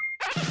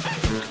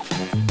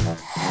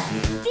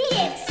 The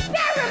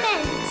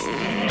experiment!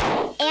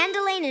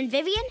 Elaine and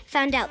Vivian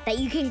found out that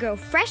you can grow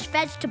fresh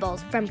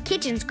vegetables from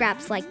kitchen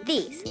scraps like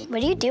these.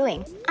 What are you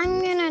doing?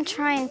 I'm gonna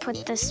try and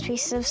put this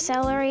piece of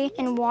celery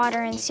in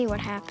water and see what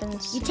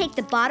happens. You take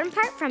the bottom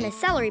part from a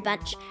celery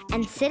bunch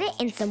and sit it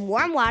in some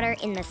warm water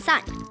in the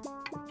sun.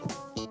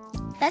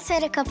 Let's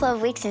wait a couple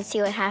of weeks and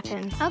see what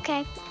happens.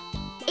 Okay.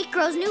 It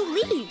grows new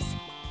leaves.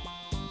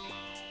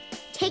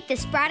 Take the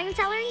sprouting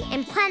celery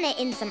and plant it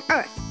in some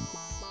earth.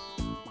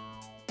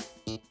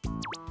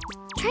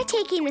 Try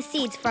taking the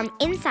seeds from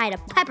inside a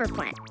pepper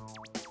plant.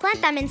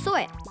 Plant them in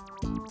soil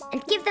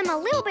and give them a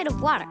little bit of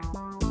water.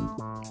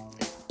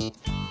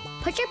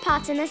 Put your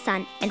pots in the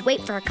sun and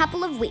wait for a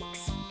couple of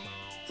weeks.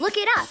 Look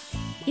it up.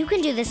 You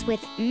can do this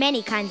with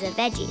many kinds of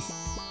veggies.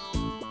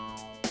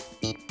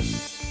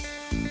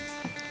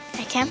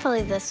 I can't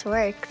believe this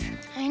works.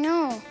 I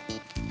know.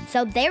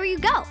 So there you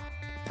go.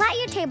 plant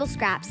your table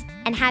scraps,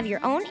 and have your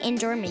own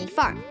indoor mini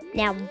farm.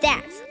 Now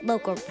that's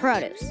local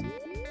produce.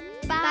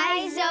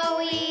 Bye,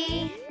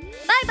 Zoe.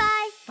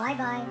 Bye-bye.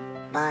 Bye-bye.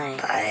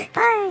 Bye.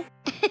 Bye.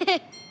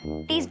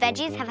 These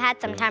veggies have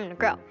had some time to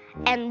grow.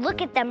 And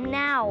look at them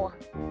now.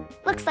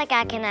 Looks like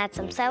I can add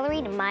some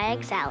celery to my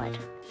egg salad.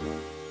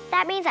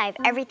 That means I have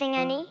everything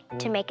I need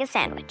to make a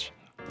sandwich.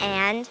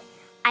 And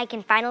I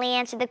can finally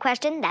answer the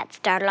question that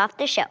started off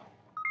the show.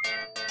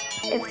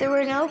 If there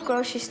were no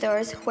grocery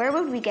stores, where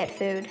would we get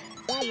food?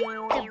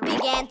 The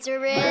big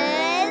answer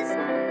is...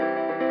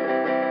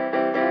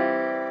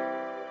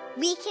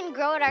 we can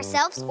grow it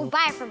ourselves or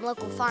buy it from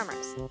local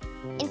farmers.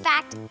 In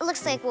fact, it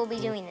looks like we'll be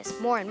doing this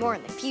more and more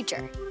in the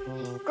future.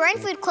 Growing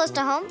food close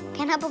to home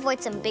can help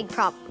avoid some big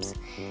problems,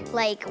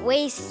 like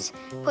waste,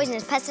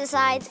 poisonous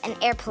pesticides, and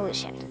air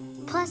pollution.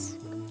 Plus,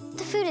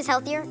 the food is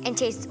healthier and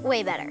tastes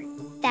way better.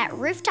 That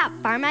rooftop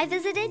farm I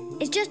visited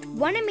is just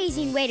one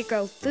amazing way to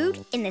grow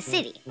food in the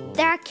city.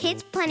 There are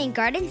kids planting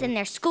gardens in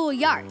their school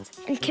yards,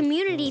 and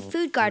community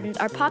food gardens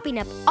are popping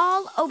up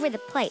all over the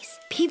place.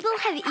 People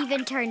have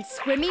even turned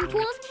swimming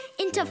pools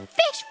into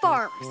fish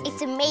farms.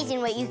 It's amazing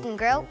what you can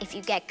grow if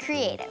you get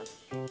creative.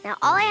 Now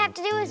all I have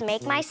to do is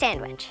make my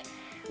sandwich.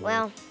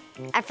 Well,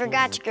 I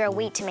forgot to grow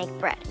wheat to make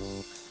bread.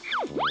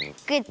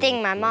 Good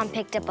thing my mom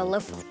picked up a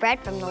loaf of bread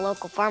from the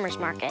local farmer's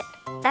market.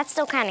 That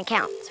still kind of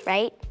counts,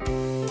 right?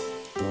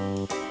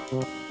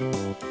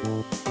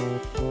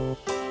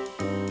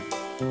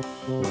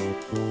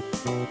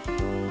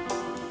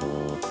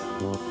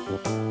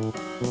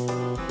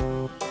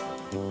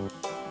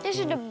 This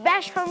is the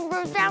best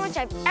homebrew sandwich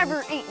I've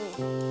ever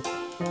eaten.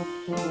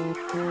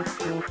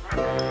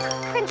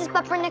 Princess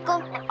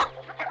Pumpernickel,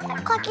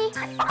 Clucky,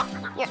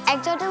 your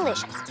eggs are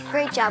delicious.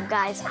 Great job,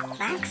 guys.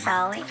 Thanks,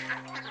 Zoe.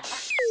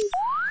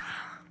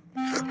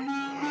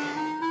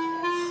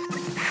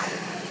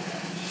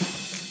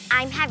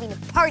 I'm having a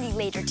party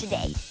later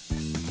today.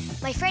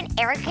 My friend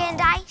Erica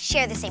and I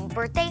share the same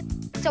birthday,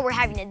 so we're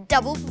having a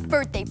double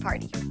birthday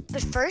party.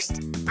 But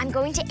first, I'm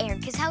going to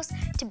Erica's house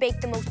to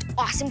bake the most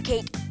awesome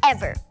cake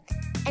ever.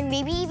 And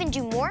maybe even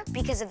do more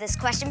because of this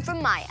question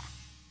from Maya.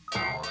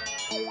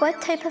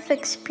 What type of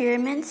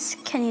experiments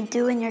can you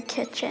do in your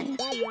kitchen?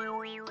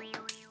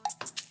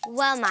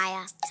 Well,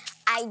 Maya,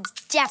 I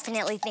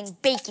definitely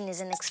think baking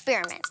is an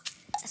experiment.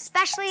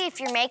 Especially if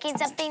you're making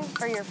something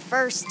for your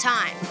first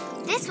time.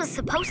 This was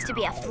supposed to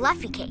be a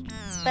fluffy cake,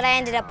 but I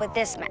ended up with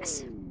this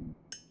mess.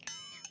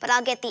 But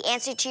I'll get the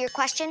answer to your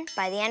question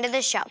by the end of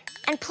the show.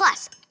 And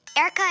plus,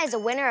 Erica is a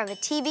winner of a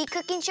TV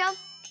cooking show,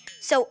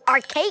 so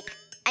our cake,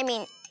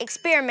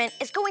 experiment,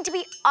 is going to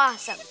be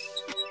awesome.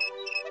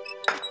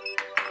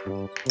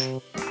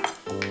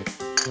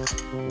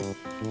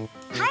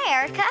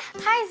 Hi, Erica.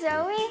 Hi,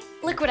 Zoe.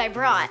 Look what I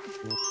brought.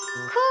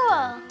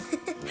 Cool.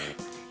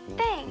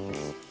 Thanks.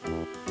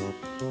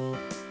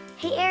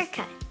 Hey,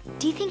 Erica,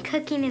 do you think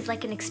cooking is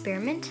like an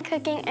experiment?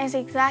 Cooking is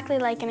exactly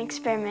like an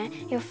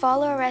experiment. You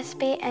follow a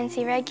recipe and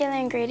see regular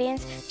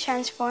ingredients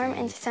transform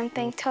into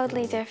something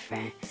totally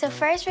different. So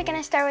first we're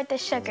gonna start with the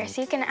sugar,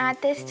 so you can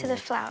add this to the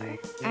flour.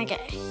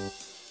 Okay.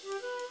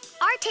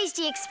 Our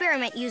tasty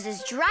experiment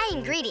uses dry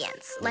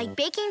ingredients like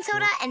baking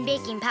soda and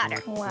baking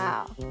powder.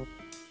 Wow.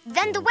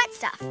 Then the wet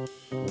stuff.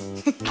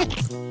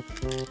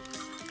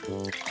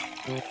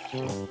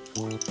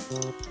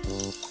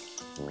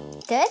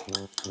 Good?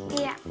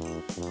 Yeah.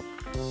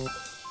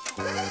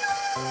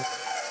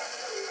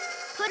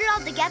 Put it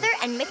all together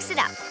and mix it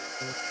up.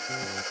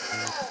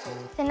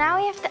 So now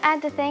we have to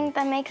add the thing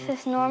that makes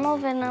this normal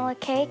vanilla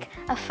cake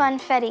a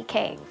funfetti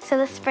cake. So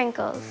the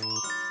sprinkles.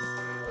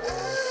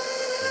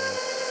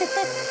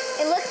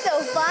 It looks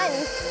so fun.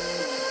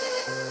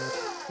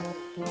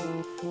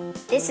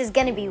 This is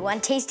gonna be one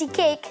tasty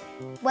cake.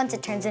 Once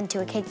it turns into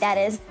a cake, that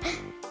is.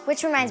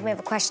 Which reminds me of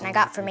a question I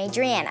got from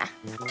Adriana.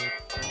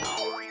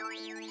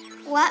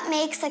 What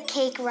makes a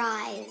cake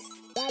rise?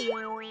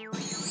 It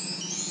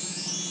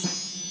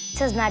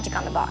says magic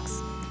on the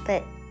box,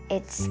 but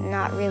it's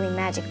not really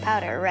magic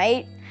powder,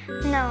 right?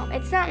 No,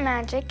 it's not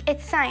magic,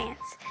 it's science.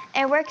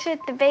 It works with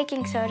the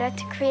baking soda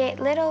to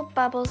create little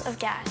bubbles of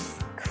gas.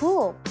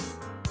 Cool.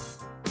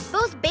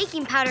 Both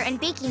baking powder and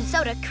baking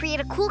soda create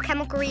a cool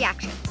chemical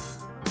reaction.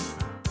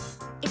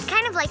 It's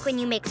kind of like when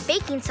you mix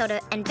baking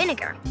soda and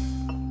vinegar.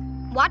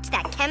 Watch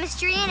that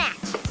chemistry in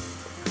action.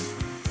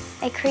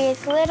 It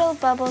creates little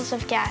bubbles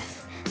of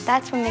gas.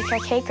 That's what makes our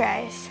cake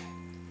rise.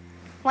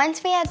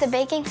 Once we add the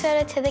baking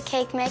soda to the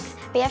cake mix,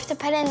 we have to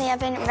put it in the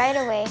oven right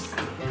away.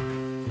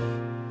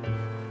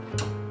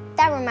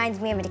 That reminds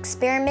me of an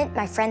experiment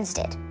my friends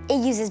did.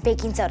 It uses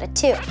baking soda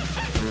too.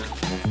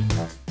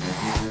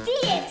 The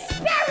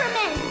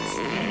experiment!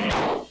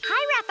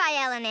 Hi,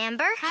 Raphael and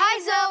Amber. Hi,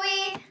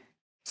 Zoe.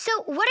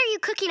 So, what are you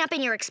cooking up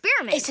in your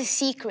experiment? It's a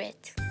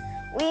secret.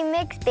 We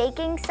mix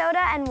baking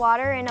soda and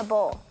water in a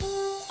bowl.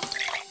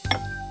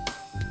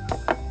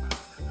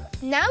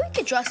 Now we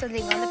could draw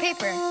something on the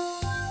paper.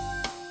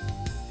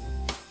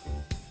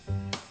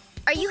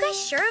 Are you guys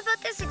sure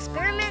about this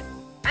experiment?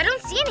 I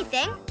don't see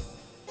anything.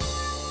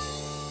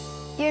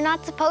 You're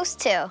not supposed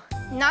to.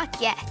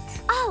 Not yet.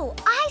 Oh,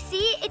 I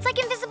see. It's like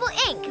invisible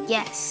ink.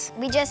 Yes.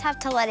 We just have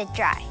to let it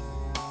dry.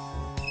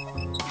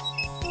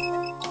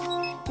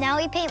 Now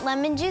we paint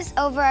lemon juice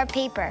over our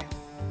paper.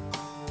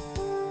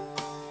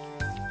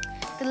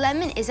 The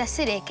lemon is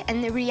acidic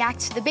and it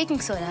reacts to the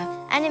baking soda.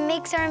 And it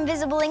makes our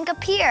invisible ink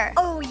appear.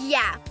 Oh,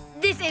 yeah.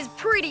 This is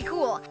pretty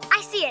cool.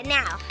 I see it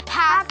now.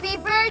 Happy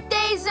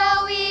birthday,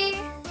 Zoe!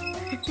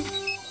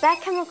 That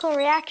chemical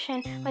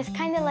reaction was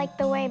kind of like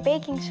the way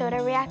baking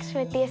soda reacts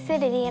with the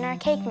acidity in our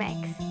cake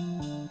mix.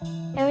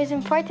 It was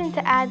important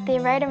to add the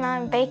right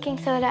amount of baking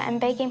soda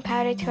and baking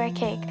powder to our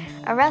cake,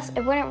 or else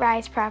it wouldn't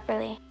rise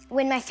properly.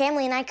 When my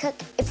family and I cook,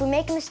 if we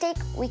make a mistake,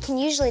 we can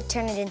usually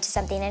turn it into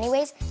something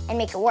anyways and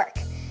make it work.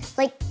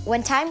 Like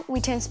one time,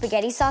 we turned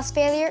spaghetti sauce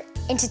failure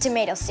into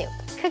tomato soup.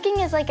 Cooking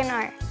is like an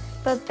art,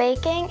 but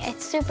baking,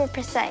 it's super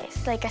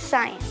precise, like a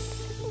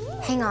science.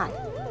 Hang on.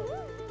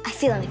 I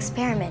feel an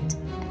experiment.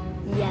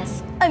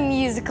 Yes, a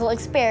musical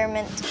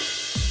experiment.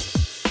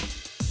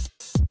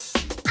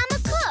 I'm a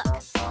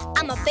cook.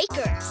 I'm a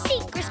baker.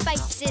 Secret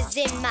spices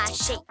in my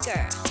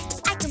shaker.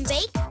 I can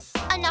bake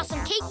an awesome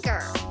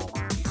caker.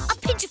 A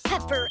pinch of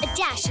pepper, a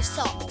dash of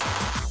salt.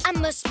 I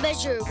must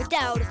measure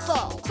without a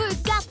fall.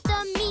 Forgot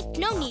the meat,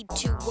 no need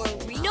to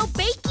worry. No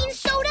baking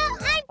soda,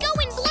 I'm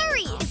going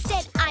blurry.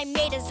 Instead, I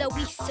made a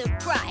Zoe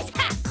surprise.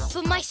 Ha!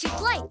 But my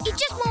souffle, it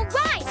just won't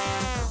rise.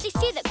 They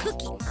say that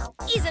cooking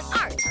is an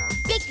art.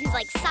 Baking's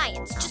like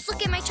science, just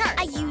look at my chart.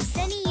 I use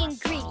any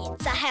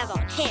ingredients I have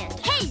on hand.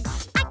 Hey,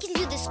 I can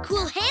do this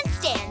cool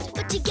handstand.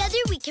 But together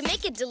we can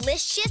make a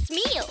delicious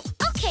meal.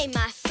 Okay,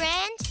 my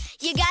friend,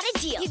 you got a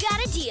deal. You got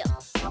a deal.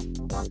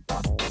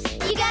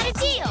 You got a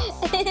deal.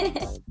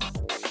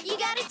 You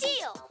got a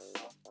deal.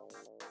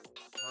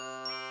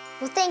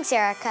 Well, thanks,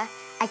 Erica.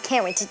 I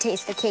can't wait to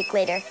taste the cake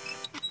later.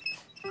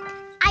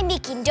 I'm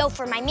making dough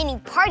for my mini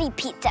party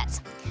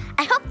pizzas.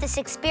 I hope this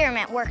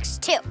experiment works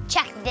too.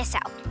 Check this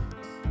out.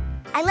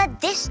 I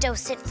let this dough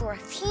sit for a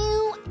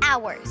few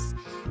hours,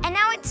 and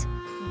now it's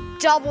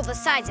double the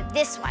size of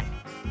this one.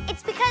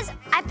 It's because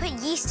I put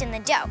yeast in the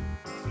dough,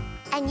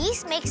 and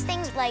yeast makes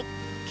things like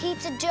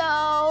pizza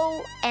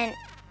dough and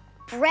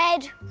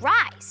bread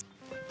rise.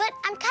 But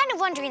I'm kind of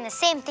wondering the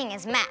same thing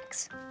as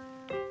Max.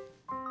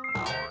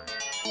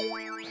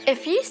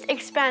 If yeast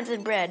expands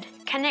in bread,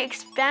 can it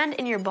expand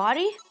in your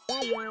body?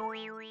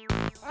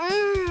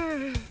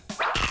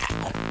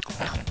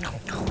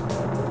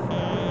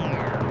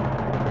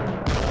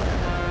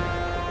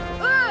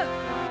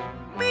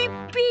 Me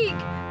big,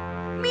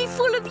 me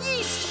full of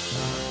yeast.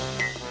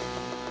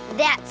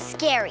 That's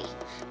scary,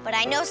 but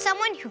I know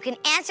someone who can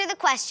answer the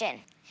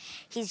question.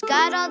 He's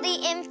got all the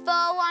info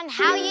on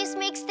how yeast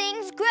makes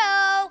things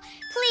grow.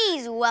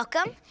 Please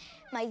welcome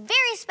my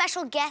very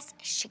special guest,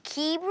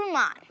 Shakib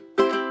Rahman.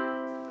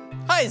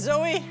 Hi,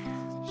 Zoe.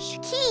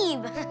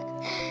 Shakib.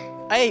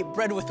 I ate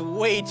bread with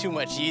way too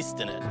much yeast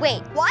in it.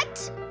 Wait,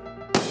 what?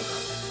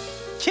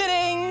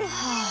 Kidding!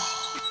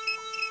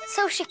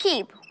 So,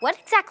 Shakib, what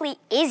exactly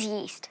is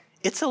yeast?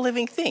 It's a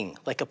living thing,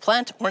 like a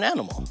plant or an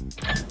animal.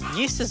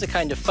 Yeast is a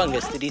kind of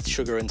fungus that eats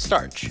sugar and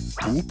starch.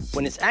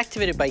 When it's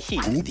activated by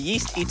heat, the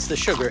yeast eats the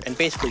sugar and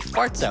basically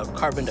farts out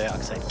carbon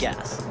dioxide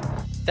gas.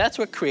 That's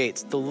what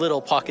creates the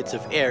little pockets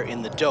of air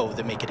in the dough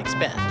that make it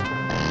expand.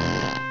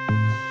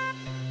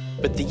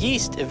 But the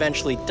yeast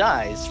eventually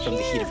dies from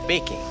the heat of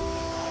baking.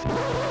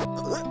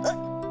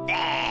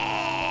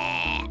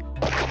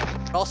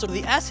 Also,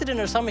 the acid in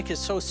our stomach is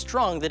so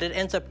strong that it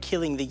ends up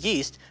killing the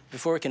yeast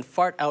before it can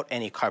fart out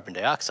any carbon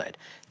dioxide.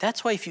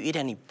 That's why if you eat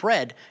any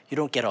bread, you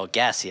don't get all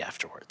gassy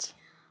afterwards.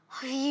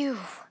 Phew.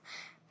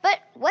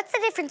 But what's the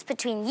difference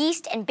between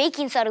yeast and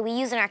baking soda we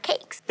use in our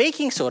cakes?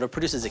 Baking soda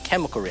produces a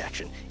chemical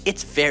reaction.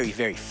 It's very,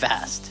 very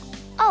fast.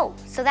 Oh,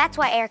 so that's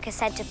why Erica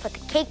said to put the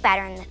cake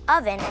batter in the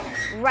oven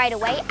right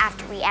away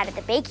after we added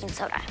the baking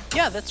soda.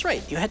 Yeah, that's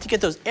right. You had to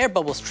get those air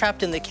bubbles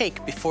trapped in the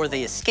cake before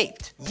they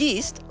escaped.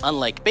 Yeast,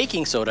 unlike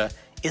baking soda,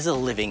 is a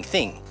living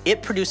thing.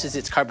 It produces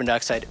its carbon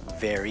dioxide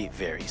very,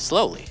 very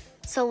slowly.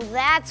 So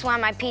that's why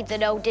my pizza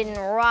dough didn't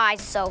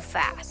rise so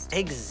fast.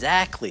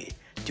 Exactly.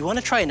 Do you want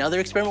to try another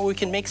experiment where we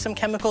can make some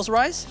chemicals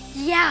rise?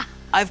 Yeah.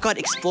 I've got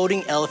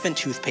exploding elephant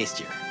toothpaste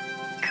here.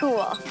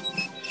 Cool.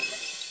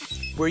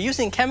 We're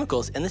using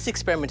chemicals, and this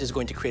experiment is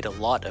going to create a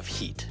lot of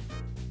heat.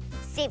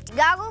 Safety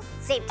goggles,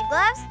 safety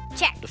gloves,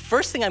 check. The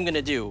first thing I'm going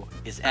to do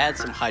is add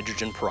some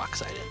hydrogen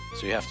peroxide in.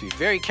 So you have to be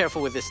very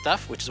careful with this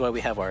stuff, which is why we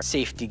have our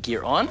safety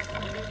gear on.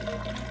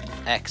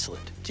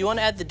 Excellent. Do you want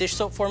to add the dish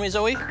soap for me,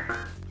 Zoe?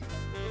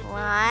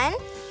 1,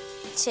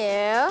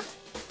 2,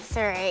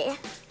 3. I'm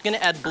going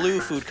to add blue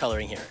food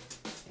coloring here.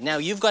 Now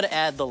you've got to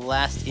add the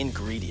last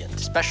ingredient,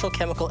 Special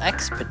Chemical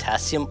X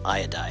potassium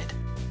iodide.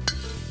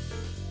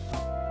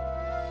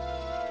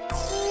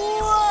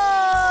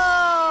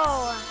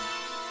 Whoa!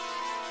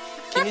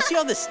 Can you see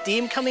all the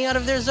steam coming out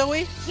of there,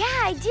 Zoe? Yeah,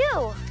 I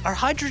do. Our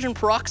hydrogen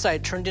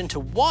peroxide turned into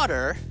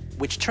water,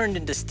 which turned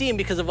into steam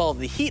because of all of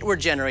the heat we're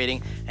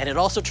generating, and it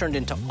also turned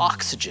into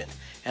oxygen.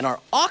 And our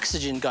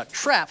oxygen got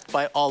trapped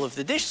by all of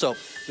the dish soap,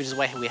 which is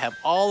why we have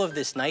all of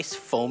this nice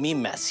foamy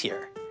mess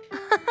here.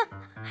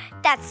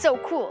 That's so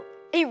cool.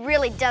 It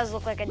really does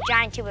look like a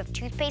giant tube of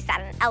toothpaste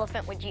that an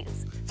elephant would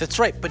use. That's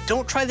right, but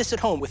don't try this at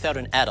home without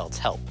an adult's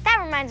help.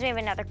 That reminds me of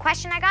another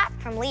question I got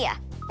from Leah.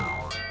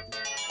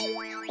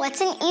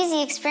 What's an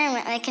easy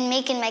experiment I can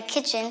make in my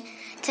kitchen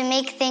to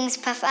make things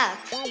puff up?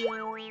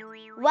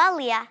 Well,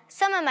 Leah,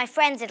 some of my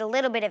friends did a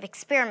little bit of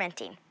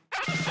experimenting.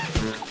 The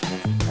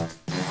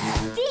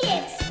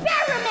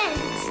experiment!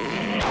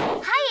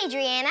 Hi,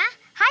 Adriana.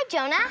 Hi,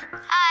 Jonah.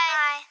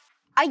 Hi.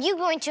 Are you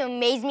going to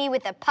amaze me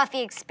with a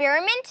puffy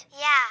experiment?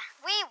 Yeah,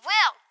 we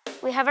will.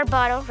 We have our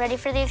bottle ready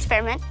for the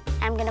experiment.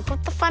 I'm gonna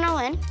put the funnel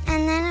in.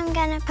 And then I'm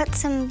gonna put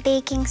some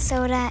baking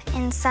soda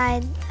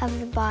inside of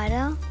the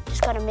bottle.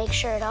 Just gotta make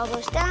sure it all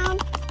goes down.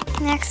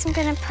 Next, I'm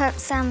gonna put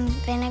some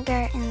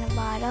vinegar in the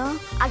bottle.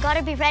 I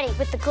gotta be ready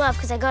with the glove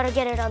because I gotta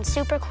get it on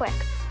super quick.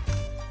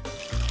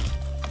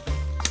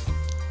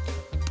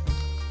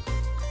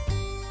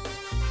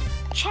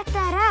 Check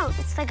that out.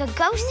 It's like a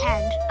ghost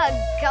hand. A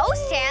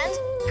ghost hand?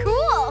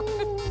 Cool!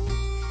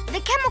 The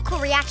chemical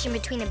reaction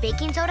between the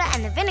baking soda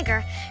and the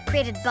vinegar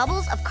created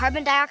bubbles of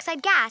carbon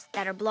dioxide gas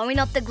that are blowing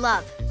up the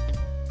glove.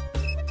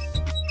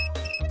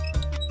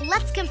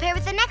 Let's compare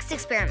with the next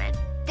experiment.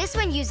 This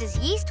one uses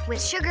yeast with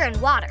sugar and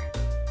water.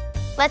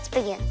 Let's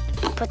begin.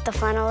 Put the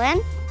funnel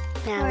in.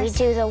 Now we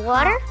do the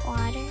water.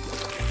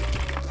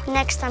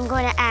 Next, I'm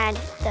going to add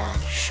the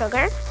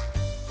sugar.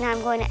 Now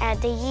I'm going to add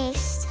the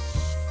yeast.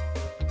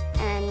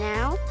 And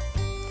now,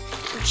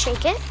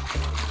 shake it.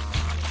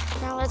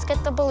 Now let's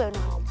get the balloon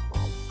on.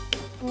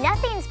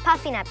 Nothing's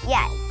puffing up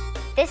yet.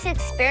 This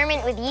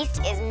experiment with yeast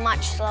is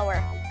much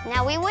slower.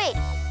 Now we wait.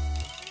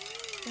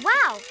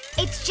 Wow,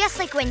 it's just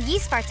like when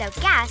yeast farts out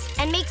gas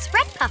and makes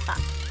bread puff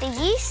up. The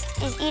yeast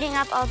is eating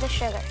up all the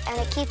sugar, and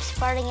it keeps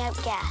farting out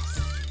gas.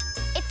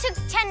 It took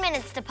 10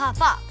 minutes to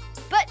puff up,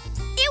 but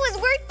it was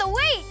worth the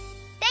wait.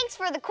 Thanks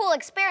for the cool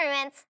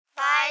experiments.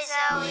 Bye,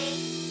 Zoe.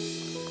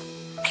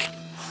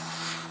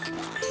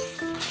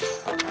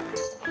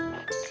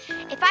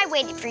 If I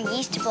waited for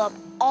yeast to blow up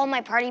all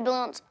my party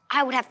balloons,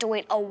 I would have to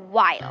wait a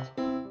while.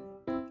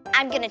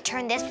 I'm gonna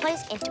turn this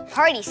place into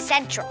Party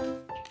Central.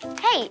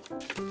 Hey,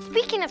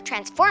 speaking of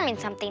transforming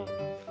something,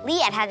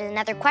 Leah had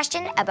another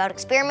question about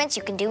experiments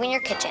you can do in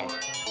your kitchen.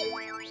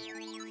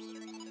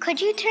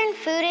 Could you turn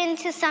food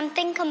into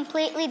something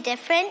completely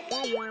different?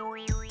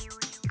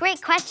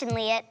 Great question,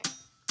 Leah.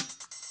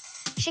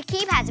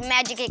 Shakib has a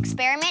magic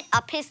experiment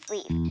up his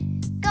sleeve.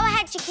 Go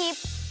ahead,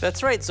 Shakib.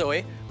 That's right,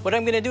 Zoe. What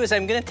I'm gonna do is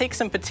I'm gonna take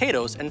some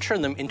potatoes and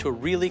turn them into a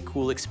really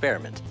cool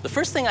experiment. The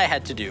first thing I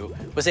had to do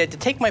was I had to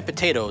take my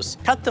potatoes,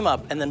 cut them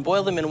up, and then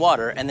boil them in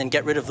water, and then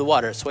get rid of the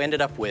water, so I ended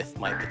up with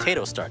my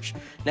potato starch.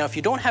 Now, if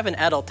you don't have an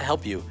adult to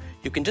help you,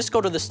 you can just go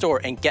to the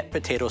store and get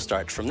potato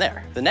starch from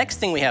there. The next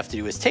thing we have to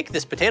do is take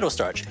this potato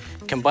starch,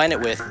 combine it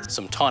with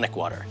some tonic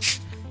water.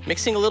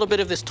 Mixing a little bit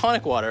of this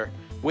tonic water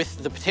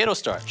with the potato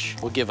starch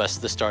will give us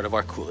the start of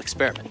our cool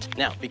experiment.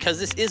 Now, because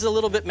this is a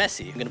little bit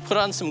messy, I'm gonna put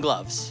on some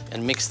gloves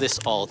and mix this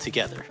all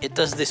together. It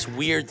does this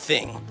weird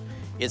thing.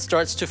 It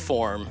starts to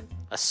form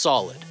a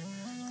solid.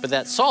 But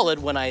that solid,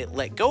 when I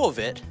let go of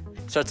it,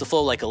 starts to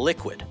flow like a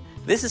liquid.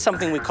 This is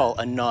something we call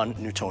a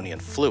non-Newtonian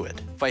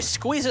fluid. If I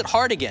squeeze it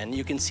hard again,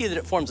 you can see that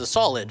it forms a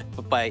solid,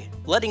 but by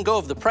letting go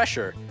of the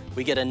pressure,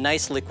 we get a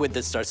nice liquid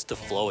that starts to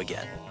flow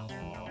again.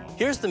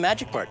 Here's the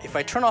magic part. If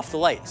I turn off the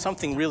light,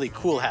 something really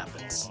cool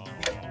happens.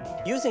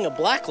 Using a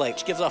black light,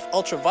 which gives off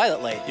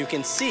ultraviolet light, you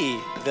can see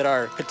that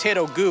our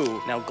potato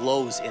goo now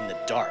glows in the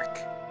dark.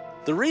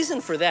 The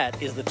reason for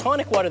that is the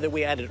tonic water that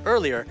we added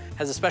earlier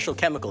has a special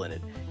chemical in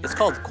it. It's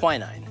called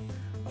quinine.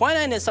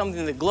 Quinine is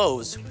something that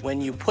glows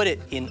when you put it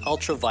in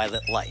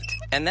ultraviolet light.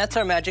 And that's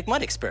our magic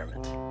mud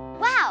experiment.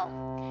 Wow,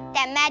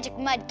 that magic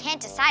mud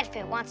can't decide if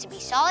it wants to be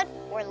solid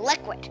or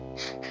liquid.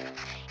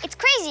 It's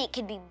crazy it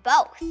could be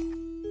both.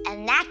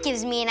 And that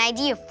gives me an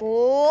idea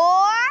for...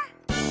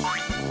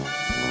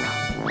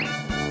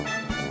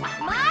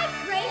 My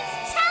Great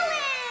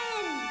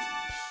Challenge!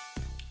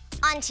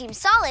 On Team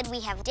Solid, we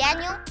have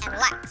Daniel and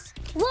Lex.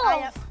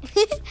 Whoa!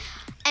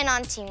 And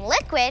on Team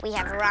Liquid, we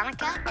have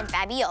Veronica and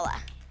Fabiola.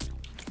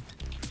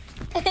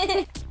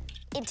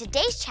 In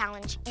today's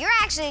challenge, you're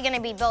actually gonna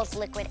be both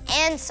liquid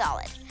and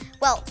solid.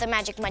 Well, the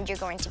magic mud you're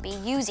going to be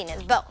using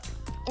is both.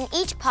 In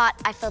each pot,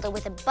 I filled it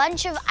with a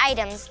bunch of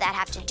items that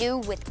have to do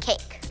with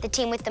cake. The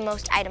team with the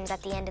most items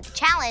at the end of the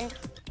challenge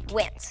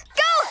wins.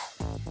 Go!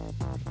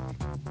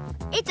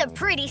 It's a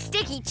pretty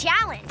sticky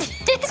challenge.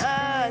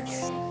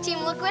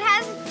 Team Liquid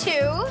has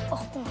 2.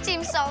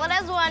 Team Solid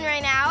has 1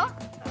 right now.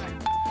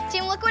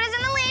 Team Liquid is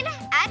in the lead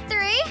at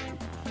 3.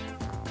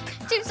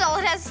 Team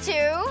Solid has 2.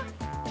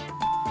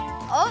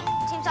 Oh,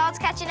 Team Solid's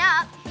catching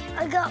up.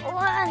 I got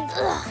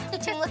 1.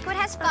 Team Liquid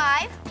has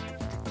 5.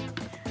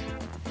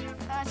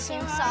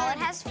 Team Solid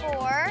has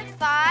 4.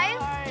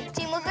 5.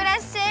 Team Liquid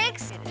has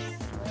 6.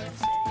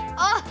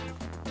 Oh!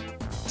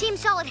 Team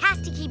Solid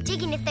has to keep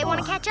digging if they want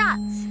to catch up.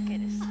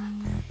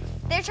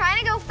 They're trying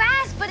to go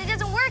fast, but it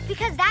doesn't work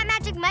because that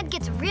magic mud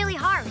gets really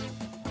hard.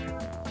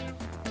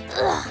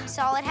 Team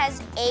Solid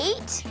has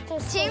 8.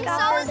 Team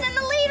Solid's in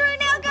the lead right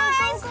now,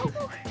 guys.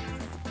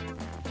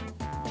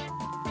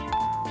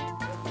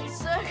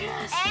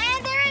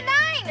 And they're at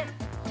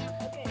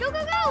 9. Go,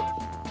 go, go.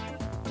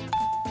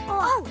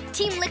 Oh,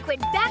 Team Liquid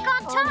back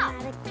on top.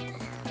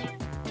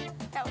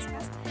 That was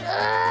fast.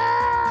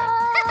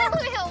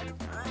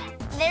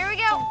 There we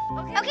go.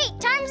 Okay,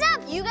 time's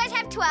up. You guys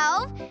have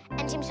 12,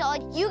 and Team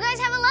Solid, you guys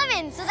have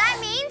 11. So that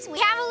means we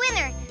have a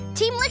winner.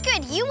 Team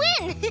Liquid, you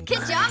win.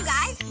 Good job,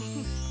 guys.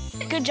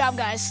 Good job,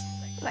 guys.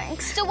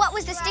 Thanks. So what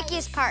was the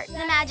stickiest part? The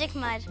magic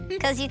mud.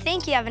 Because you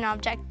think you have an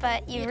object,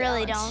 but you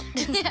really don't.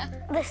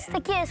 The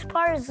stickiest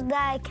part is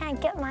that I can't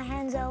get my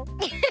hands out.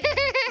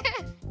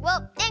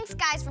 Well, thanks,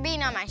 guys, for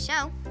being on my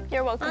show.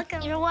 You're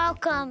welcome. You're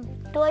welcome.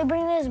 Do I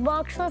bring this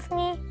box with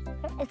me?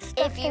 It's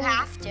stuck If you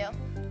have to.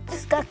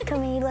 It's stuck to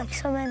me like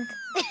cement.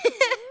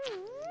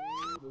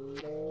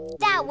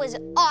 That was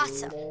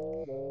awesome.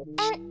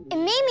 And it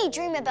made me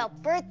dream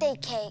about birthday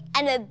cake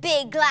and a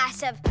big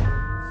glass of...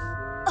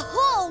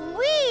 Oh,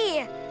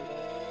 wee!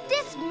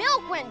 This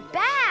milk went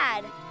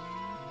bad.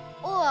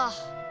 Ugh.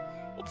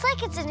 It's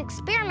like it's an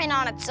experiment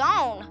on its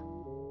own.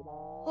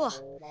 Ugh.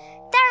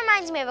 That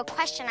reminds me of a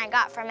question I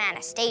got from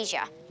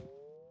Anastasia.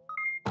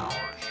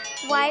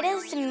 Why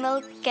does the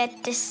milk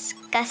get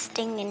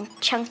disgusting and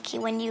chunky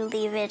when you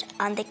leave it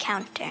on the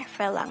counter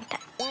for a long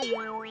time?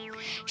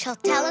 She'll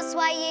tell us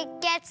why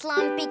it gets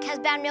lumpy, because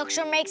bad milk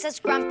sure makes us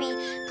grumpy.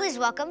 Please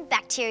welcome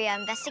bacteria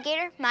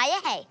investigator Maya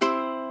Hay.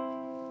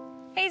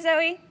 Hey,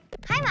 Zoe.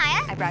 Hi,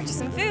 Maya. I brought you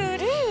some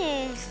food.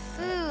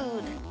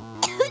 Food.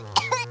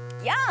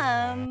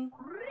 Yum.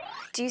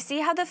 Do you see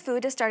how the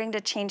food is starting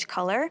to change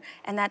color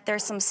and that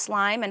there's some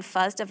slime and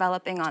fuzz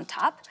developing on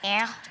top?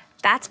 Yeah.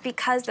 That's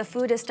because the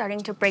food is starting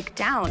to break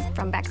down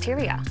from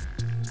bacteria.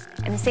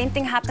 And the same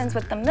thing happens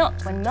with the milk.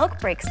 When milk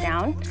breaks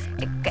down,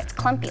 it gets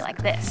clumpy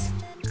like this.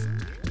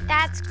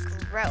 That's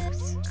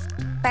gross.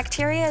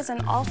 Bacteria is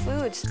in all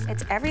foods.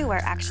 It's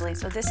everywhere, actually,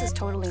 so this is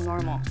totally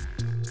normal.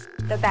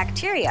 The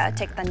bacteria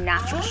take the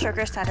natural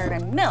sugars that are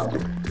in milk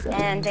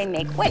and they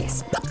make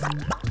waste.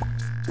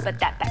 But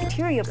that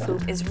bacteria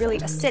poop is really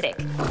acidic,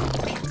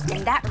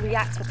 and that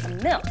reacts with the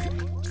milk.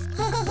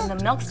 When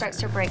the milk starts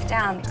to break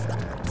down,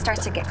 it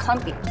starts to get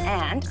clumpy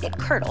and it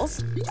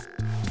curdles,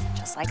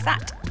 just like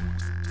that.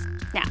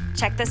 Now,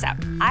 check this out.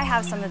 I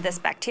have some of this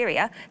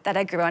bacteria that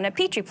I grew on a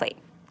Petri plate.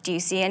 Do you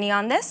see any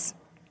on this?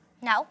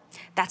 No.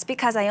 That's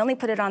because I only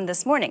put it on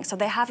this morning, so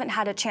they haven't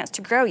had a chance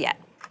to grow yet.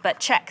 But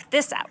check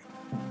this out.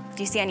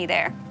 Do you see any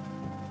there?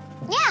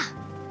 Yeah.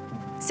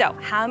 So,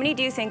 how many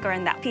do you think are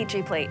in that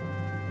Petri plate?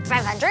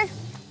 500?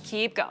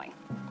 Keep going.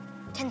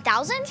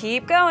 10,000?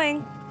 Keep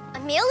going. A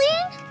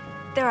million?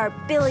 There are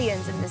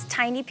billions in this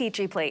tiny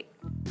Petri plate.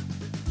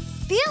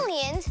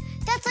 Billions?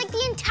 That's like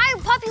the entire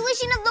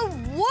population of the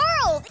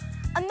world!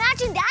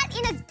 Imagine that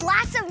in a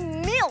glass of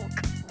milk!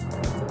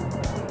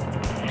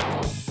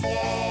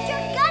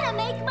 You're gonna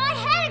make my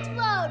head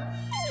explode!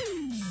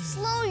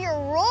 Slow your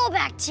roll,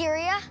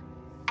 bacteria.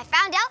 I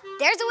found out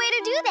there's a way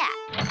to do that.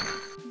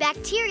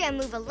 Bacteria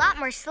move a lot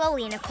more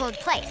slowly in a cold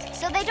place,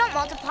 so they don't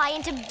multiply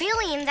into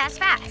billions as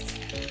fast.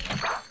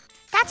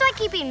 That's why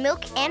keeping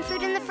milk and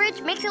food in the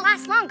fridge makes it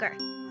last longer.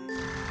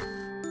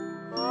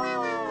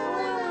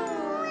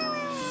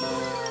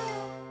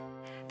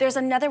 There's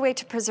another way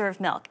to preserve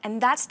milk, and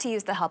that's to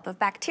use the help of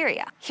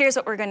bacteria. Here's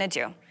what we're gonna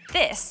do.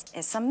 This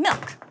is some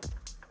milk.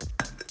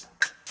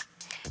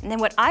 And then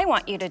what I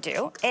want you to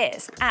do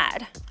is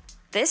add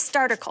this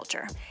starter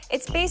culture.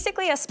 It's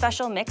basically a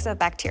special mix of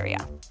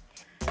bacteria.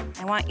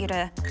 I want you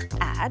to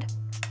add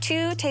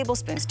 2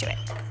 tablespoons to it.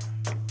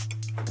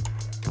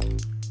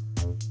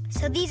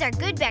 So these are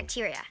good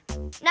bacteria,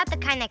 not the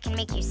kind that can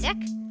make you sick?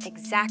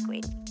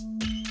 Exactly.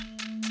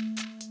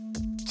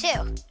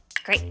 2.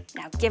 Great,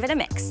 now give it a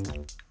mix.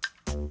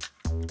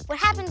 What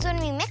happens when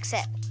we mix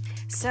it?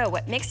 So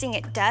what mixing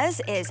it does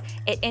is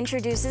it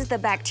introduces the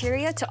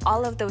bacteria to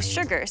all of those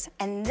sugars,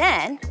 and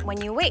then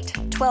when you wait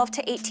 12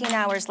 to 18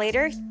 hours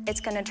later,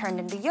 it's gonna turn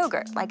into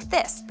yogurt like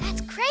this.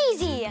 That's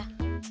crazy.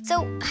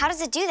 So how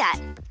does it do that?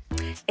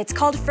 It's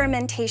called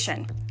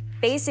fermentation.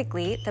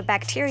 Basically, the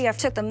bacteria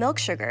took the milk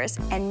sugars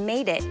and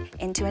made it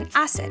into an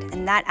acid,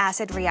 and that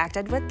acid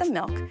reacted with the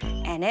milk,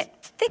 and it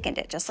thickened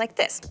it just like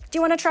this. Do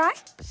you wanna try?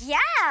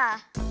 Yeah.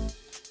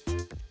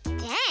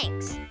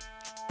 Thanks.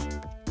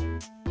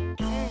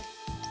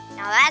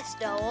 Now that's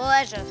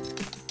delicious.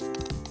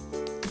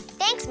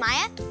 Thanks,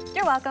 Maya.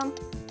 You're welcome.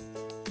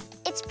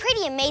 It's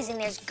pretty amazing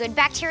there's good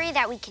bacteria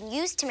that we can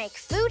use to make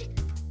food,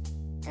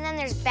 and then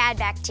there's bad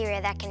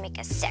bacteria that can make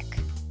us sick.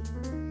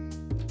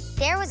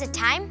 There was a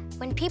time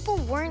when people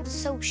weren't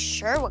so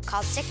sure what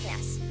caused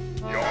sickness.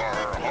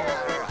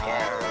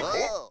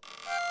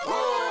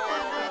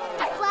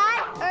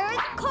 Flat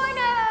Earth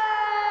Corner!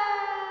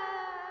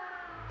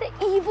 The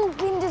evil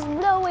wind is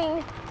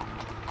blowing.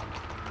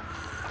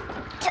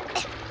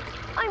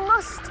 I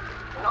must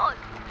not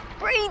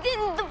breathe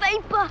in the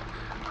vapor.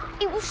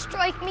 It will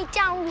strike me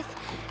down with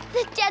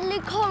the deadly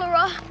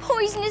cholera,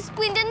 poisonous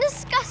wind, and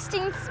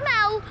disgusting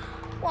smell.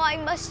 Why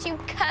must you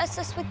curse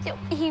us with your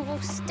evil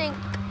stink?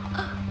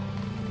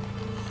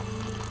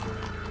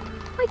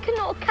 I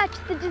cannot catch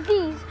the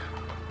disease.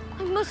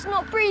 I must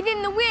not breathe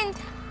in the wind.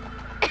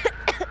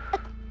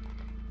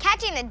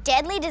 getting a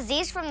deadly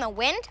disease from the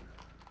wind?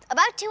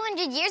 About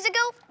 200 years ago,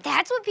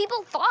 that's what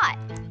people thought.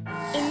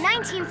 In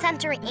 19th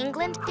century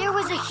England, there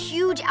was a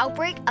huge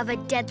outbreak of a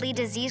deadly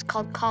disease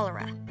called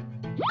cholera.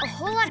 A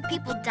whole lot of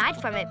people died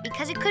from it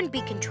because it couldn't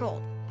be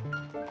controlled.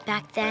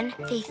 Back then,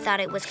 they thought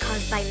it was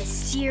caused by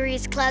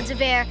mysterious clouds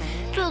of air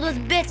filled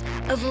with bits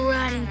of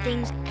rotting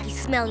things and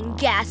smelling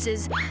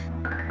gases.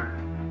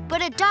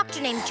 But a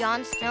doctor named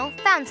John Snow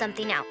found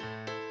something out.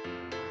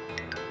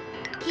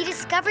 He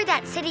discovered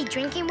that city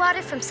drinking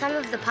water from some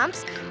of the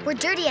pumps were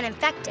dirty and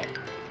infected.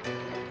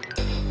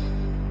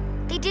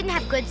 They didn't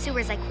have good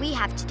sewers like we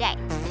have today.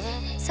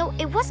 So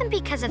it wasn't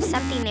because of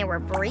something they were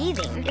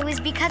breathing. It was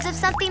because of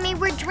something they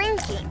were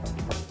drinking.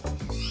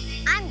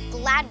 I'm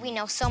glad we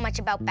know so much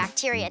about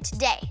bacteria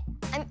today.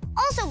 I'm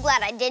also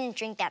glad I didn't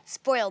drink that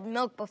spoiled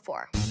milk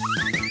before.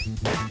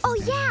 Oh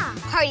yeah,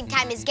 party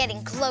time is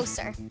getting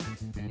closer.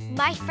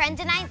 My friends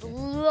and I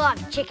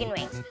love chicken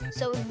wings,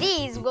 so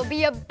these will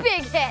be a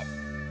big hit.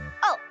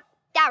 Oh,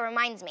 that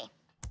reminds me.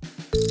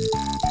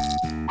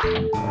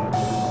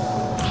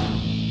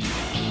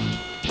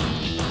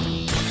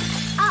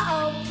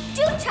 Uh-oh,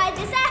 do try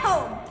this at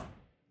home.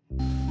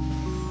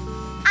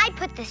 I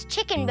put this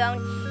chicken bone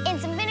in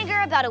some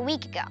vinegar about a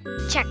week ago.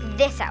 Check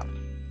this out.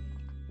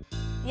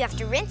 You have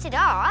to rinse it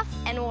off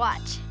and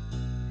watch.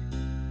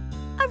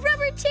 A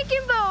rubber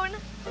chicken bone!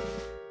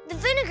 The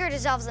vinegar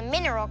dissolves a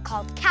mineral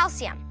called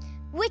calcium,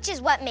 which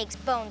is what makes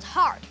bones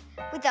hard.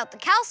 Without the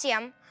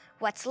calcium,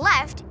 what's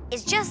left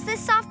is just this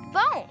soft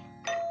bone.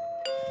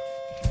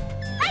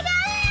 Hi,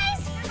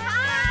 guys!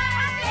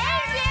 Hi!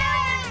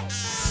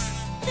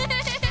 Thank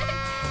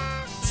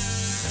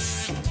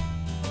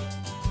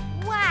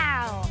you!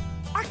 Wow,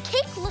 our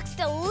cake looks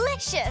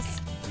delicious.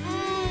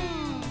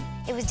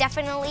 It was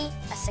definitely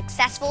a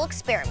successful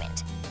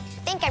experiment.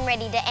 I think I'm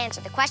ready to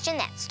answer the question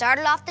that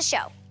started off the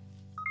show.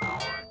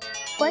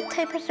 What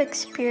type of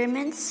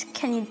experiments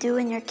can you do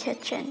in your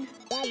kitchen?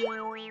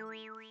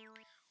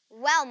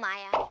 Well,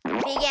 Maya,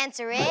 big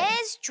answer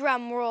is,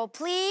 drum roll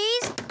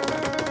please.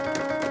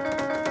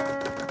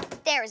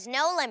 There is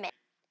no limit.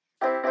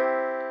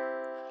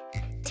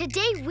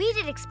 Today, we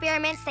did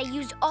experiments that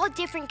used all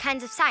different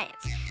kinds of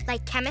science,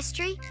 like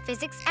chemistry,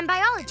 physics, and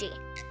biology.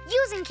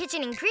 Using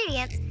kitchen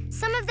ingredients,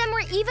 some of them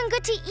were even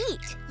good to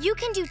eat. You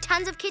can do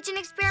tons of kitchen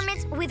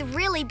experiments with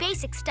really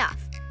basic stuff.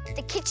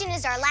 The kitchen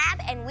is our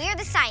lab, and we're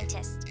the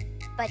scientists.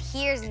 But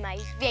here's my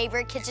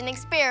favorite kitchen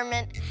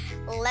experiment.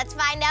 Let's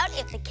find out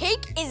if the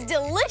cake is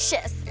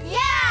delicious.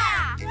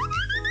 Yeah!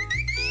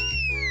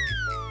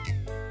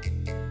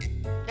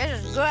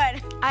 This is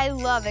good. I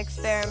love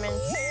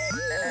experiments.